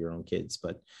of you know your own kids,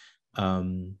 but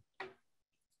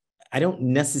I don't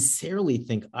necessarily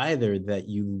think either that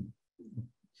you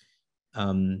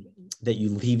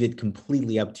leave it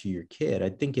completely up to your kid. I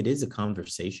think it is a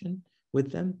conversation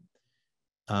with them.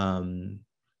 And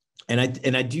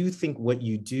I do think what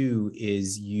you do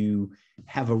is you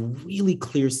have a really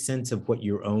clear sense of what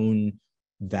your own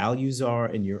values are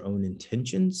and your own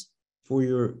intentions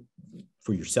for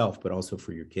yourself, but also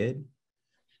for your kid.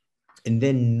 And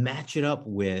then match it up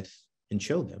with and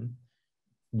show them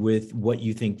with what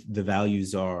you think the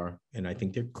values are. And I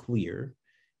think they're clear,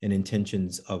 and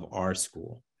intentions of our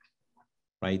school,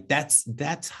 right?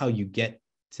 That's how you get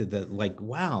to the, like,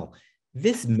 wow,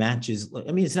 this matches.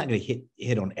 I mean, it's not going to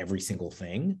hit on every single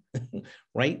thing,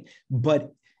 right?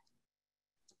 But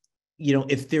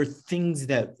if there are things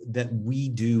that we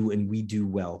do and we do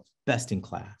well, best in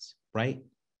class, right?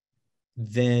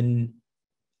 Then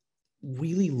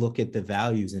really look at the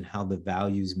values and how the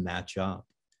values match up.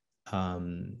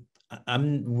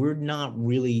 We're not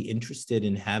really interested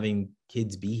in having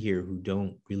kids be here who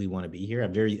don't really want to be here.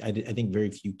 I think very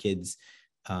few kids,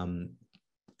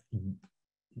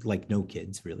 like no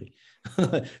kids really,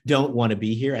 don't want to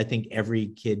be here. I think every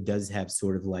kid does have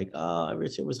sort of like, oh, I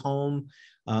wish it was home.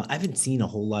 I haven't seen a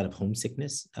whole lot of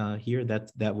homesickness here.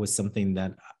 That was something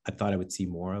that I thought I would see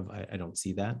more of. I don't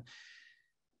see that.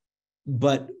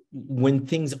 But when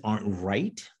things aren't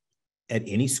right at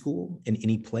any school, in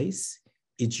any place,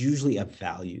 it's usually a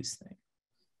values thing,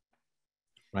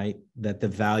 right? That the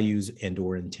values and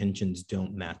or intentions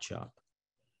don't match up,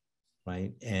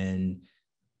 right? And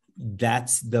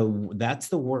that's the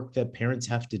work that parents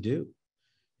have to do.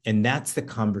 And that's the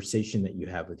conversation that you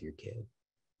have with your kid,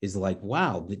 is like,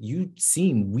 wow, that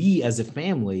we as a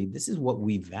family, this is what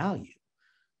we value.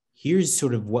 Here's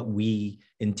sort of what we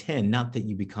intend, not that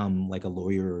you become like a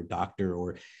lawyer or a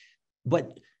doctor,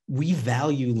 but we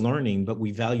value learning, but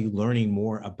we value learning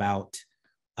more about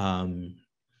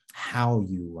how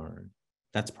you learn.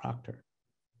 That's Proctor,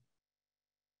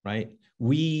 right?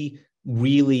 We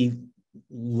really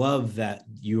love that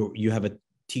you have a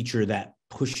teacher that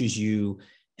pushes you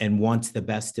and wants the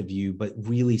best of you, but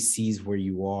really sees where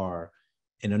you are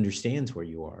and understands where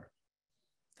you are.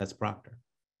 That's Proctor.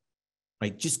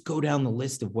 Right? Just go down the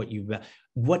list of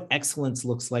what excellence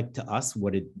looks like to us.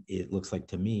 What it looks like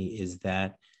to me is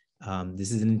that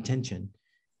this is an intention,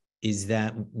 is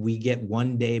that we get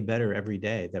one day better every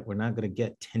day, that we're not going to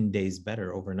get 10 days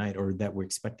better overnight, or that we're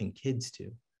expecting kids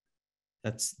to.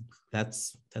 That's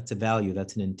a value.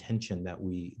 That's an intention that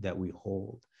we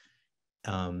hold.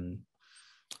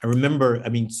 I remember,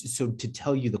 so to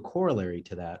tell you the corollary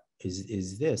to that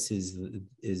is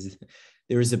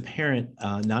there was a parent,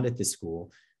 not at this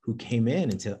school, who came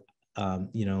in and said,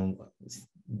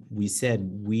 we said,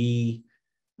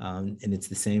 and it's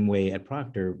the same way at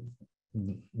Proctor,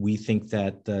 we think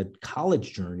that the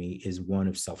college journey is one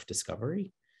of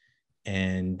self-discovery.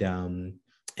 And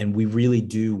we really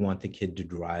do want the kid to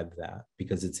drive that,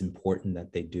 because it's important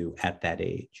that they do at that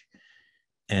age.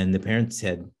 And the parents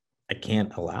said, I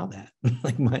can't allow that.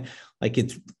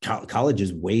 College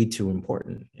is way too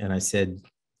important. And I said,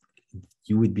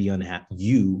 you would be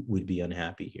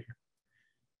unhappy here.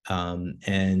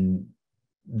 And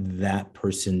that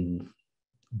person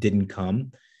didn't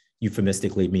come.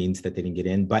 Euphemistically means that they didn't get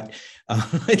in, but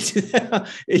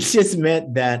it just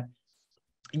meant that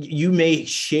you may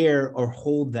share or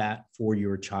hold that for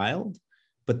your child,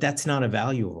 but that's not a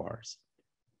value of ours,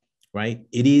 right?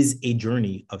 It is a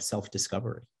journey of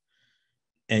self-discovery.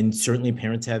 And certainly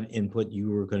parents have input.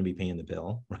 You are going to be paying the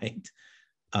bill, right?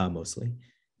 Mostly.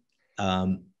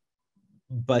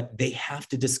 But they have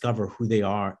to discover who they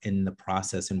are in the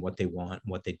process and what they want,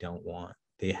 what they don't want.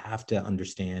 They have to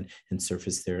understand and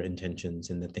surface their intentions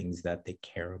and the things that they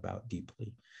care about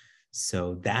deeply.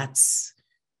 So that's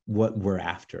what we're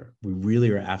after. We really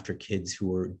are after kids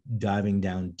who are diving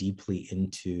down deeply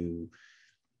into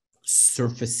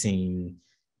surfacing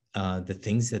the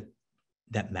things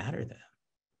that matter to them.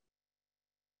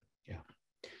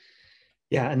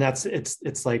 Yeah, and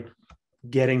it's like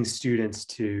getting students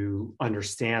to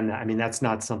understand that. That's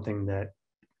not something that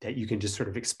you can just sort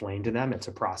of explain to them. It's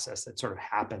a process that sort of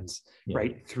happens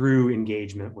right through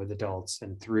engagement with adults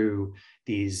and through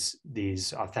these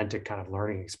authentic kind of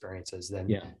learning experiences.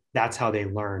 Then that's how they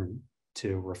learn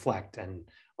to reflect and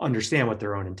understand what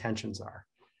their own intentions are.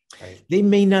 Right? They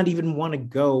may not even want to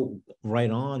go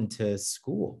right on to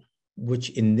school, which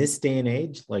in this day and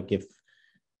age, like if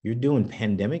you're doing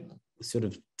pandemic sort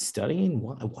of studying,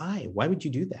 why would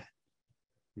you do that?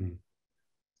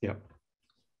 Yeah.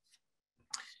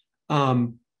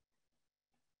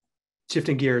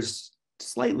 Shifting gears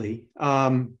slightly,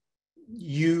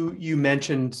 you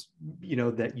mentioned,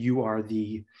 that you are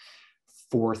the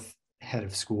fourth head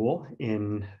of school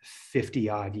in 50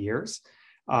 odd years.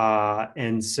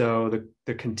 And so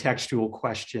the contextual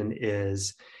question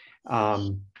is,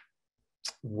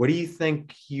 what do you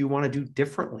think you want to do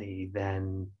differently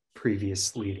than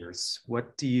previous leaders?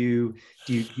 What do you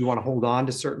want to hold on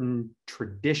to certain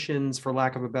traditions, for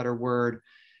lack of a better word?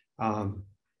 I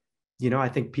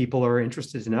think people are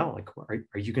interested to know, like,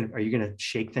 are you going to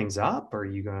shake things up? Or are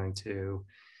you going to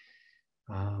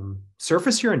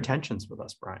surface your intentions with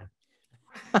us, Brian?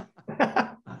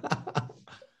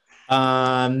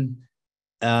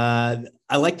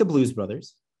 I like the Blues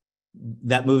Brothers.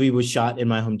 That movie was shot in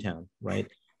my hometown, right?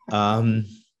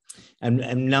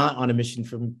 I'm not on a mission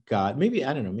from God. Maybe,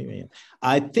 I don't know, maybe I am.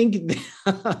 I think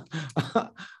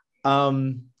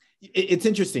it's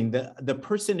interesting. The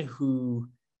person who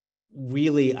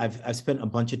really I've spent a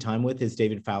bunch of time with is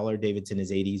David Fowler. David's in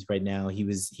his 80s right now.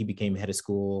 He became head of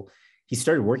school. He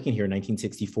started working here in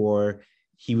 1964.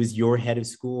 He was your head of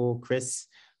school, Chris.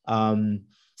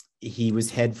 He was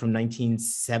head from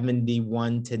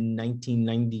 1971 to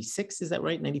 1996. Is that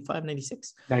right? 95,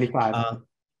 96? 95.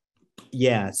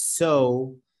 Yeah.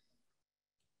 So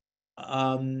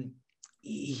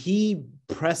he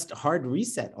pressed hard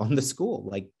reset on the school.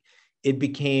 Like it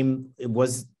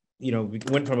was, we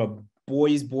went from a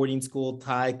boys boarding school,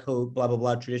 tie, coat, blah, blah,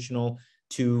 blah, traditional,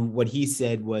 to what he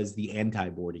said was the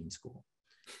anti-boarding school,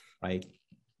 right?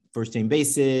 First name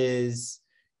basis,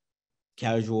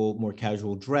 more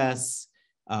casual dress,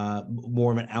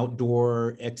 more of an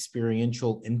outdoor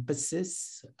experiential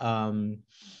emphasis. And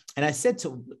I said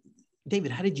to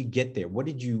David, how did you get there? What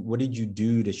did you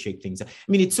do to shake things up?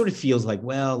 I mean, it sort of feels like,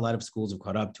 well, a lot of schools have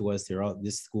caught up to us. They're all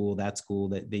this school,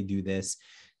 that they do this,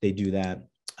 they do that.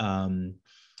 And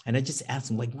I just asked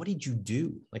him, like, what did you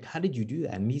do? Like, how did you do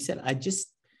that? And he said, I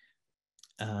just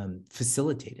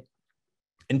facilitated.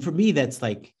 And for me, that's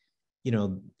like,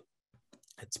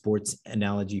 that sports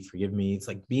analogy, forgive me, it's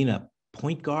like being a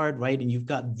point guard, right? And you've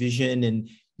got vision and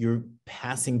you're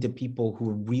passing to people who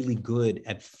are really good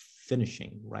at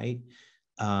finishing, right?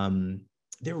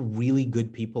 They're really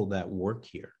good people that work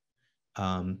here.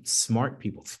 Smart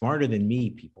people, smarter than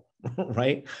me people,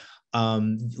 right?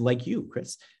 Like you,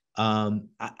 Chris. I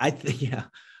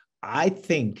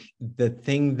think the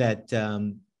thing that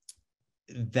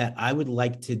I would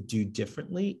like to do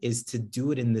differently is to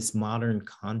do it in this modern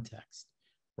context,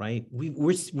 right?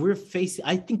 We're facing,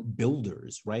 I think,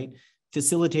 builders, right?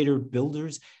 Facilitator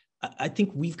builders. I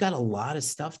think we've got a lot of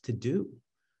stuff to do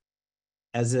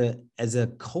as a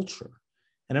culture.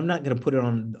 And I'm not going to put it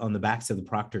on the backs of the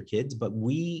Proctor kids, but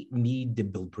we need to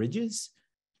build bridges.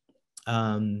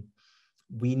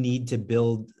 We need to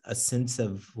build a sense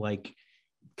of like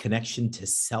connection to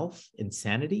self and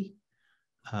sanity.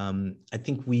 I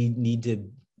think we need to,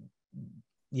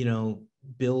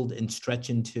 build and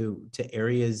stretch into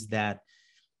areas that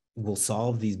will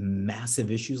solve these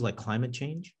massive issues like climate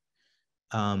change.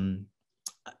 I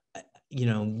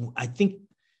think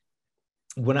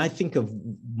when I think of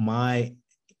my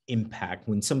impact,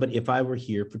 if I were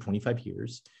here for 25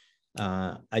 years,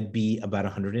 I'd be about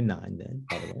 109 then,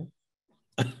 by the way.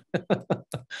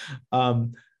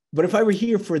 But if I were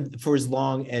here for as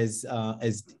long as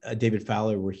David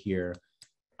Fowler were here,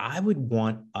 I would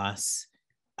want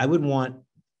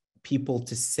people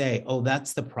to say, oh,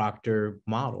 that's the Proctor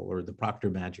model or the Proctor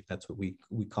magic. That's what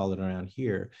we call it around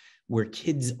here, where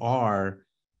kids are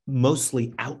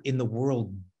mostly out in the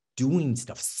world doing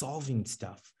stuff, solving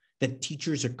stuff, that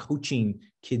teachers are coaching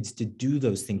kids to do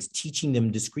those things, teaching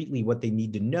them discreetly what they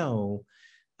need to know.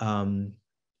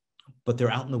 But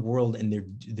they're out in the world and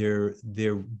they're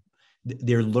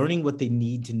learning what they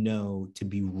need to know to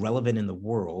be relevant in the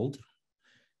world,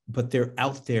 but they're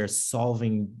out there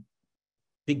solving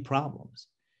big problems.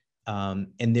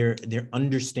 And they're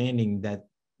understanding that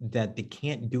they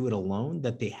can't do it alone,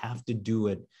 that they have to do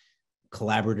it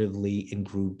collaboratively in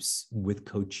groups with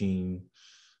coaching,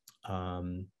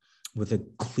 with a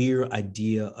clear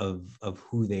idea of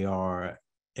who they are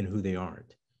and who they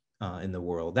aren't in the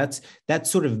world. That's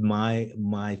sort of my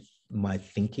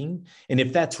thinking. And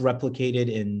if that's replicated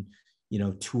in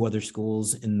 2 other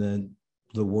schools in the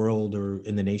world or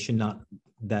in the nation, not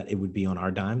that it would be on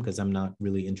our dime, because I'm not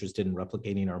really interested in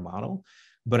replicating our model,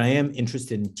 but I am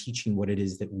interested in teaching what it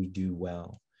is that we do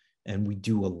well. And we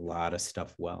do a lot of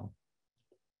stuff well.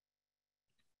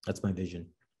 That's my vision.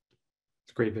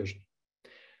 It's a great vision.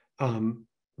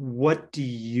 What do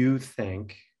you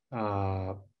think,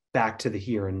 back to the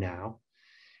here and now,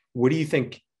 what do you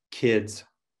think kids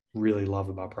really love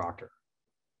about Proctor?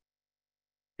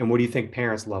 And what do you think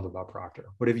parents love about Proctor?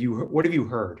 What have you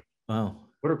heard? Wow.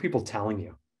 What are people telling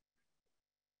you?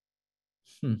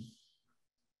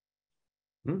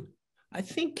 I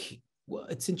think, well,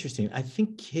 it's interesting. I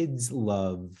think kids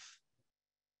love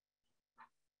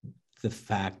the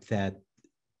fact that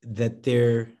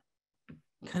there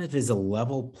kind of is a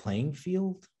level playing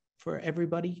field for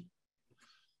everybody,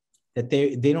 that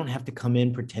they don't have to come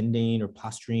in pretending or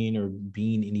posturing or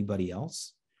being anybody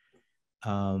else.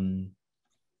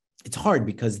 It's hard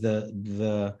because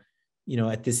the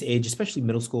at this age, especially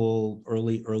middle school,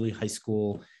 early high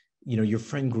school, your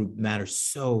friend group matters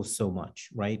so much,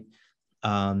 right?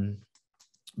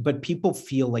 But people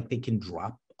feel like they can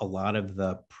drop a lot of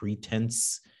the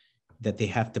pretense that they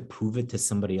have to prove it to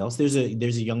somebody else. There's a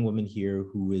young woman here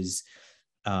who is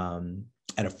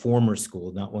at a former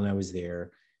school, not when I was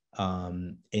there,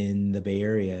 in the Bay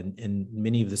Area, and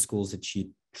many of the schools that she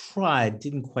tried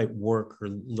didn't quite work. Her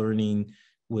learning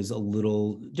was a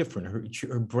little different.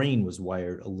 Her brain was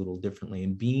wired a little differently.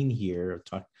 And being here,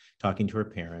 talking to her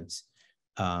parents,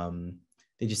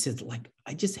 they just said, like,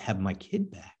 I just have my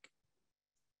kid back.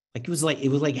 Like it was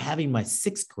like having my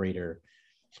sixth grader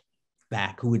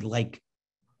back who would like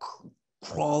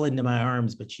crawl into my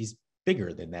arms, but she's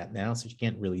bigger than that now, so she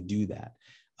can't really do that.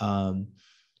 And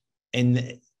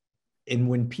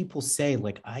when people say,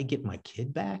 like, I get my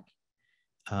kid back,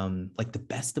 like the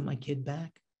best of my kid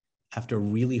back after a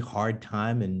really hard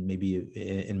time, and maybe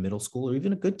in middle school or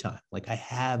even a good time, like I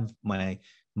have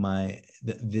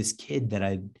this kid that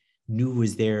I knew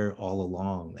was there all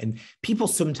along. And people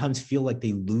sometimes feel like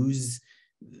they lose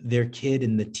their kid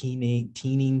in the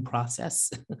teening process.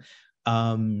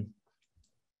 I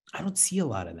don't see a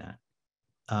lot of that.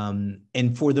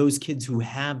 And for those kids who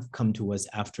have come to us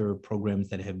after programs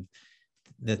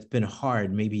that's been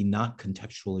hard, maybe not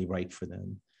contextually right for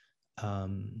them,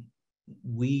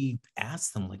 we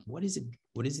ask them, like, what is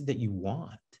it that you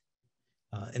want?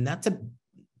 And that's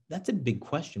a big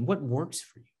question. What works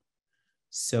for you?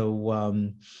 So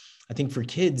I think for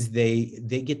kids,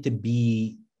 they get to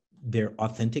be their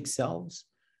authentic selves,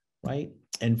 right?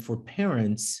 And for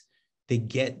parents, they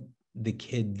get the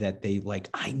kid that they like,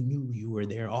 I knew you were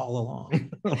there all along.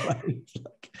 Right?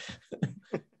 Like,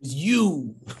 it was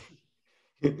you.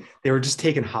 They were just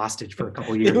taken hostage for a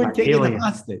couple of years. They were taken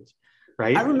hostage.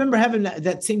 Right? I remember having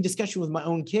that same discussion with my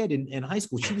own kid in high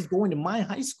school. She was going to my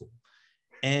high school.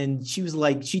 And she was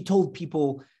like, she told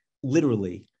people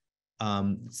literally,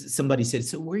 somebody said,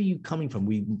 so where are you coming from?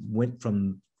 We went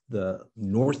from the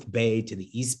North Bay to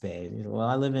the East Bay. Well,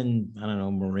 I live in, I don't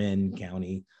know, Marin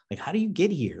County. Like, how do you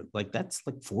get here? Like, that's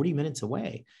like 40 minutes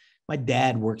away. My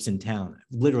dad works in town.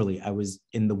 Literally, I was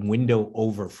in the window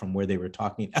over from where they were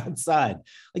talking outside.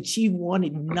 Like, she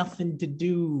wanted nothing to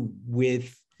do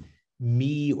with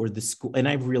me or the school. And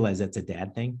I realize that's a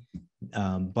dad thing.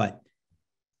 But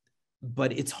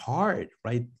it's hard,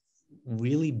 right?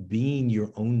 Really being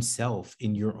your own self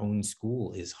in your own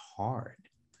school is hard.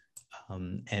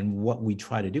 And what we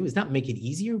try to do is not make it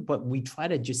easier, but we try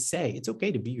to just say, it's okay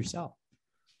to be yourself.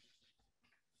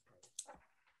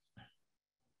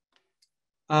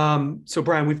 So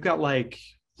Brian, we've got like,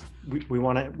 we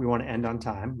want to end on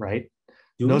time, right?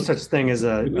 No such thing as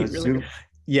a Zoom.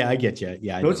 Yeah, I get you.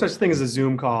 Yeah. No such thing as a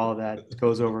Zoom call that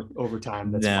goes over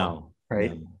time. That's fun,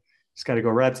 right? No. Just got to go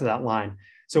right to that line.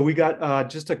 So we got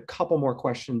just a couple more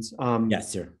questions. Yes,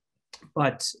 sir.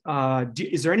 But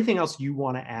is there anything else you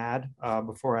want to add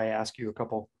before I ask you a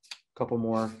couple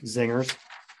more zingers?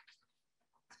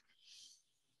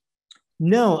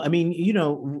 No, I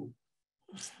mean,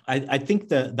 I think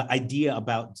the idea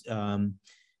about,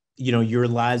 your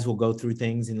lives will go through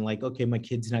things and like, okay, my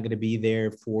kid's not going to be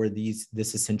there for this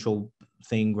essential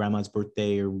thing, grandma's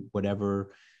birthday or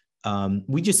whatever.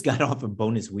 We just got off a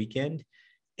bonus weekend,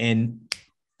 and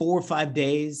 4 or 5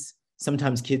 days,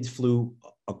 sometimes kids flew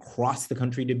across the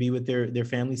country to be with their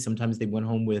families. Sometimes they went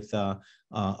home with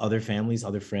other families,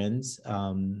 other friends.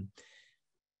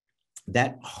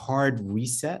 That hard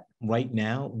reset right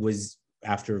now was,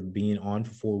 after being on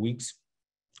for 4 weeks,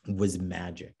 was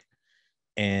magic.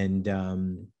 And, I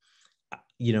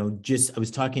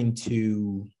was talking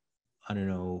to, I don't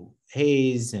know,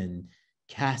 Hayes and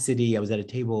Cassidy. I was at a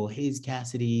table, Hayes,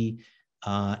 Cassidy,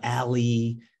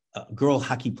 Allie, girl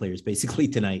hockey players basically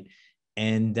tonight.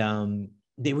 And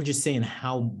they were just saying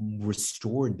how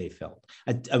restored they felt.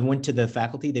 I went to the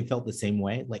faculty, they felt the same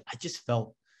way. Like, I just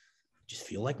feel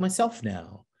like myself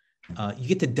now. You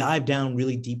get to dive down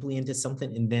really deeply into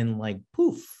something, and then like,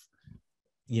 poof,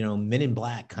 Men in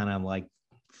Black kind of like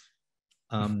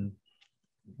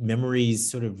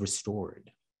memories sort of restored.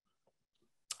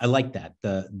 I like that,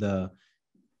 the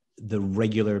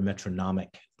regular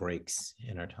metronomic breaks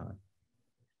in our time.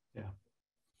 Yeah.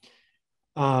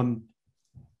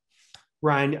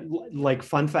 Ryan, like,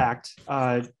 fun fact,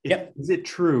 is it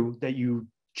true that you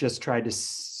just tried to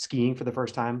skiing for the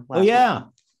first time last week?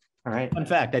 All right. Fun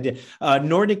fact, I did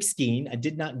Nordic skiing. I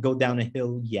did not go down a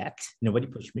hill yet. Nobody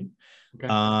pushed me. Okay.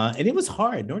 And it was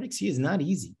hard. Nordic ski is not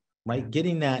easy, right? Yeah.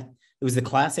 Getting that, it was the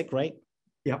classic, right?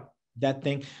 Yep. That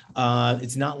thing.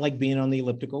 It's not like being on the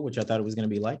elliptical, which I thought it was going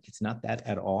to be like. It's not that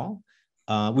at all.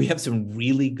 We have some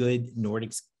really good Nordic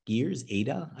skiers.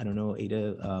 Ada, I don't know,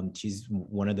 Ada, she's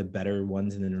one of the better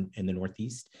ones in the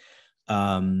Northeast.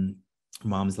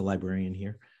 Mom's the librarian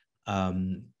here.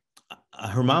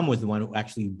 Her mom was the one who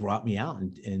actually brought me out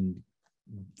and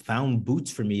found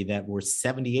boots for me that were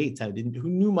 78s. Who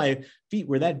knew my feet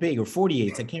were that big, or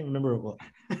 48s? I can't remember what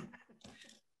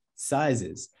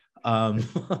sizes.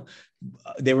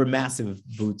 They were massive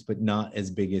boots, but not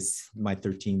as big as my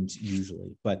 13s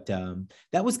usually. But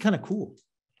that was kind of cool.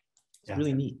 It's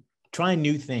really neat. Trying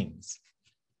new things.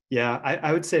 Yeah,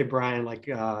 I would say, Brian, like,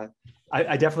 I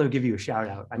definitely would give you a shout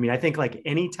out. I mean, I think like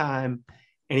anytime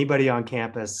anybody on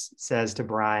campus says to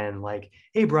Brian, like,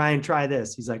 hey, Brian, try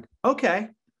this, he's like, okay,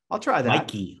 I'll try that.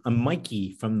 Mikey. I'm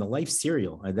Mikey from the Life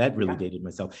cereal. That really dated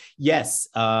myself. Yes.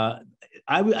 I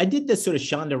did this sort of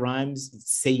Shonda Rhimes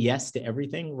say yes to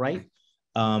everything, right?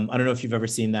 I don't know if you've ever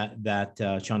seen that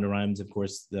Shonda Rhimes, of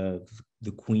course, the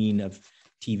queen of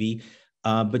TV.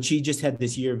 But she just had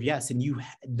this year of yes. And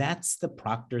that's the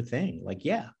Proctor thing. Like,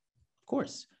 yeah, of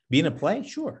course. Be in a play?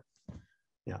 Sure.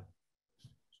 Yeah.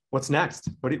 What's next?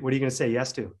 What are you going to say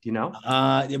yes to? Do you know?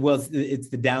 Well, it's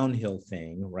the downhill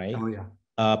thing, right? Oh, yeah.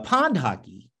 Pond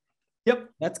hockey. Yep.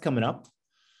 That's coming up.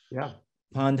 Yeah.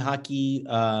 Pond hockey.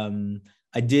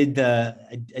 I did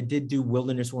do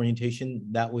wilderness orientation.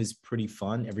 That was pretty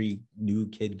fun. Every new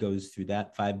kid goes through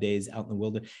that 5 days out in the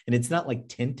wilderness. And it's not like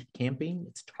tent camping,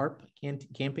 it's tarp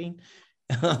camping.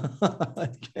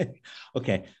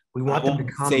 Okay. We want them to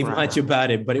come. Say much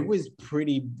about it, but it was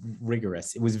pretty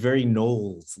rigorous. It was very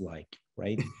Knowles-like,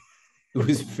 right? It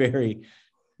was very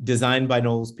designed by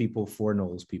Knowles people for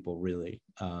Knowles people, really.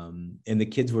 And the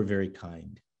kids were very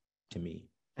kind to me.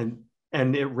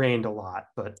 And it rained a lot,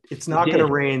 but it's not going to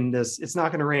rain it's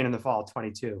not going to rain in the fall of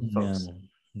 22, folks.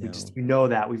 No. We know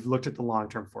that. We've looked at the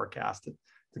long-term forecast.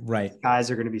 The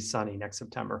skies are going to be sunny next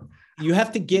September. You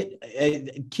have to get,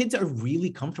 kids are really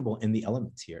comfortable in the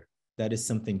elements here. That is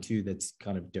something too that's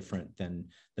kind of different than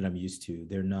I'm used to.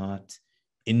 They're not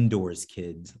indoors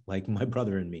kids like my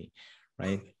brother and me,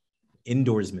 right?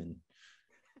 Indoorsmen.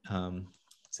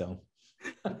 So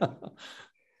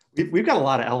we've got a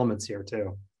lot of elements here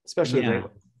too, especially lately.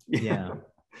 Yeah.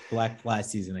 Black fly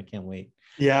season. I can't wait.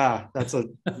 Yeah, that's a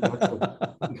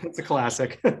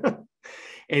classic.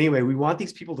 Anyway, we want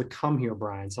these people to come here,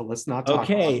 Brian. So let's not talk.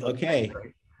 Okay.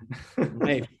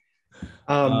 Right.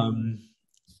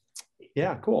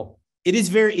 Yeah, cool. It's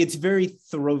very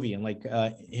Thoreauvian, like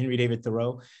Henry David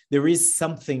Thoreau. There is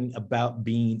something about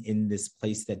being in this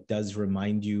place that does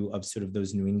remind you of sort of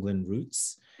those New England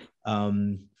roots.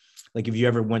 Like if you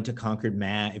ever went to Concord,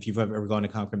 Mass, if you've ever gone to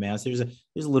Concord, Mass, there's a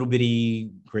little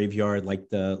bitty graveyard like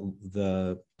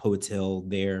the Poets Hill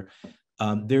there.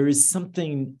 There is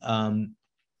something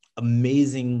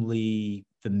amazingly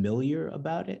familiar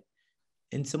about it.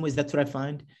 In some ways, that's what I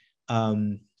find.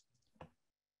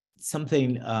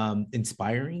 Something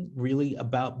inspiring, really,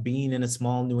 about being in a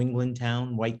small New England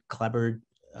town, white clapboard.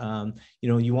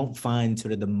 You won't find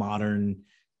sort of the modern,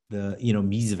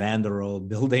 Mies van der Rohe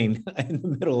building in the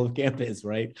middle of campus,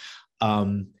 right?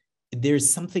 There's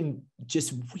something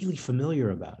just really familiar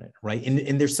about it, right?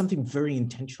 And there's something very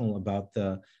intentional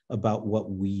about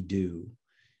what we do,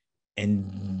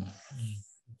 and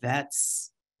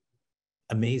that's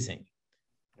amazing.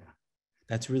 Yeah,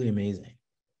 that's really amazing.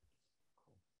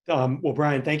 Well,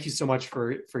 Brian, thank you so much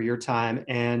for your time,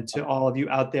 and to all of you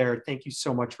out there, thank you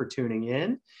so much for tuning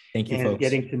in. Thank you, and folks.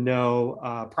 Getting to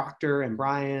know Proctor and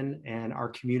Brian and our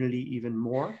community even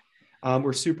more.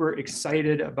 We're super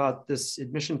excited about this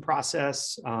admission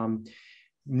process. More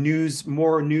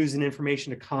news and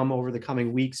information to come over the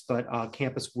coming weeks, but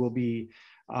campus will be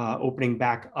opening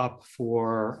back up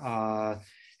for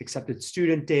accepted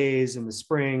student days in the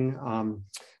spring.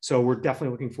 So we're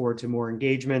definitely looking forward to more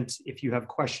engagement. If you have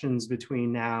questions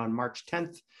between now and March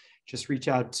 10th, just reach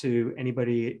out to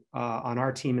anybody on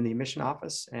our team in the admission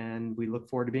office, and we look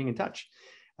forward to being in touch.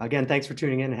 Again, thanks for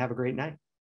tuning in and have a great night.